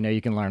 I know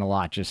you can learn a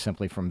lot just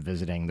simply from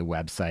visiting the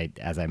website.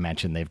 As I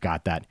mentioned, they've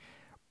got that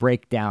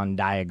breakdown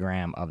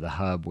diagram of the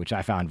hub, which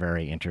I found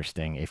very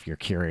interesting if you're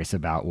curious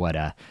about what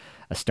a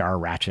star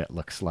ratchet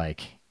looks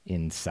like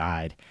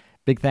inside.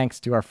 Big thanks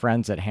to our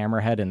friends at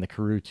Hammerhead and the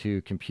Karoo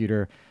 2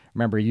 computer.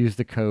 Remember, use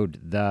the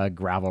code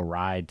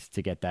TheGravelRide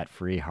to get that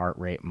free heart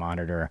rate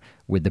monitor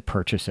with the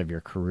purchase of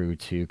your Karoo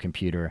 2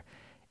 computer.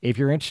 If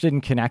you're interested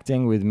in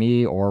connecting with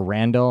me or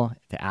Randall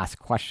to ask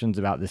questions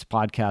about this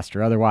podcast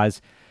or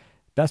otherwise,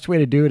 best way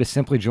to do it is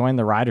simply join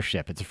the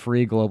Ridership. It's a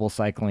free global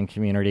cycling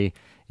community.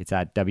 It's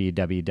at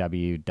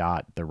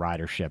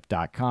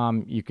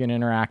www.theridership.com. You can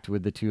interact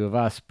with the two of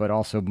us, but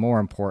also more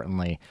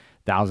importantly,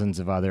 thousands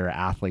of other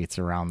athletes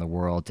around the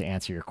world to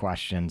answer your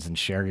questions and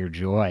share your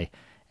joy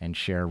and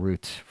share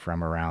routes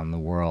from around the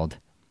world.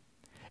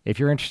 If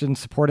you're interested in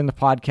supporting the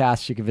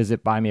podcast, you can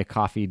visit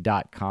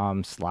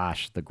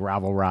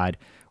buymeacoffee.com/thegravelride,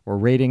 where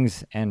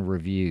ratings and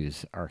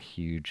reviews are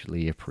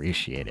hugely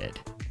appreciated.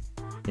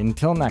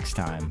 Until next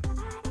time,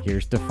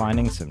 here's to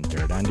finding some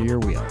dirt under your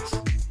wheels.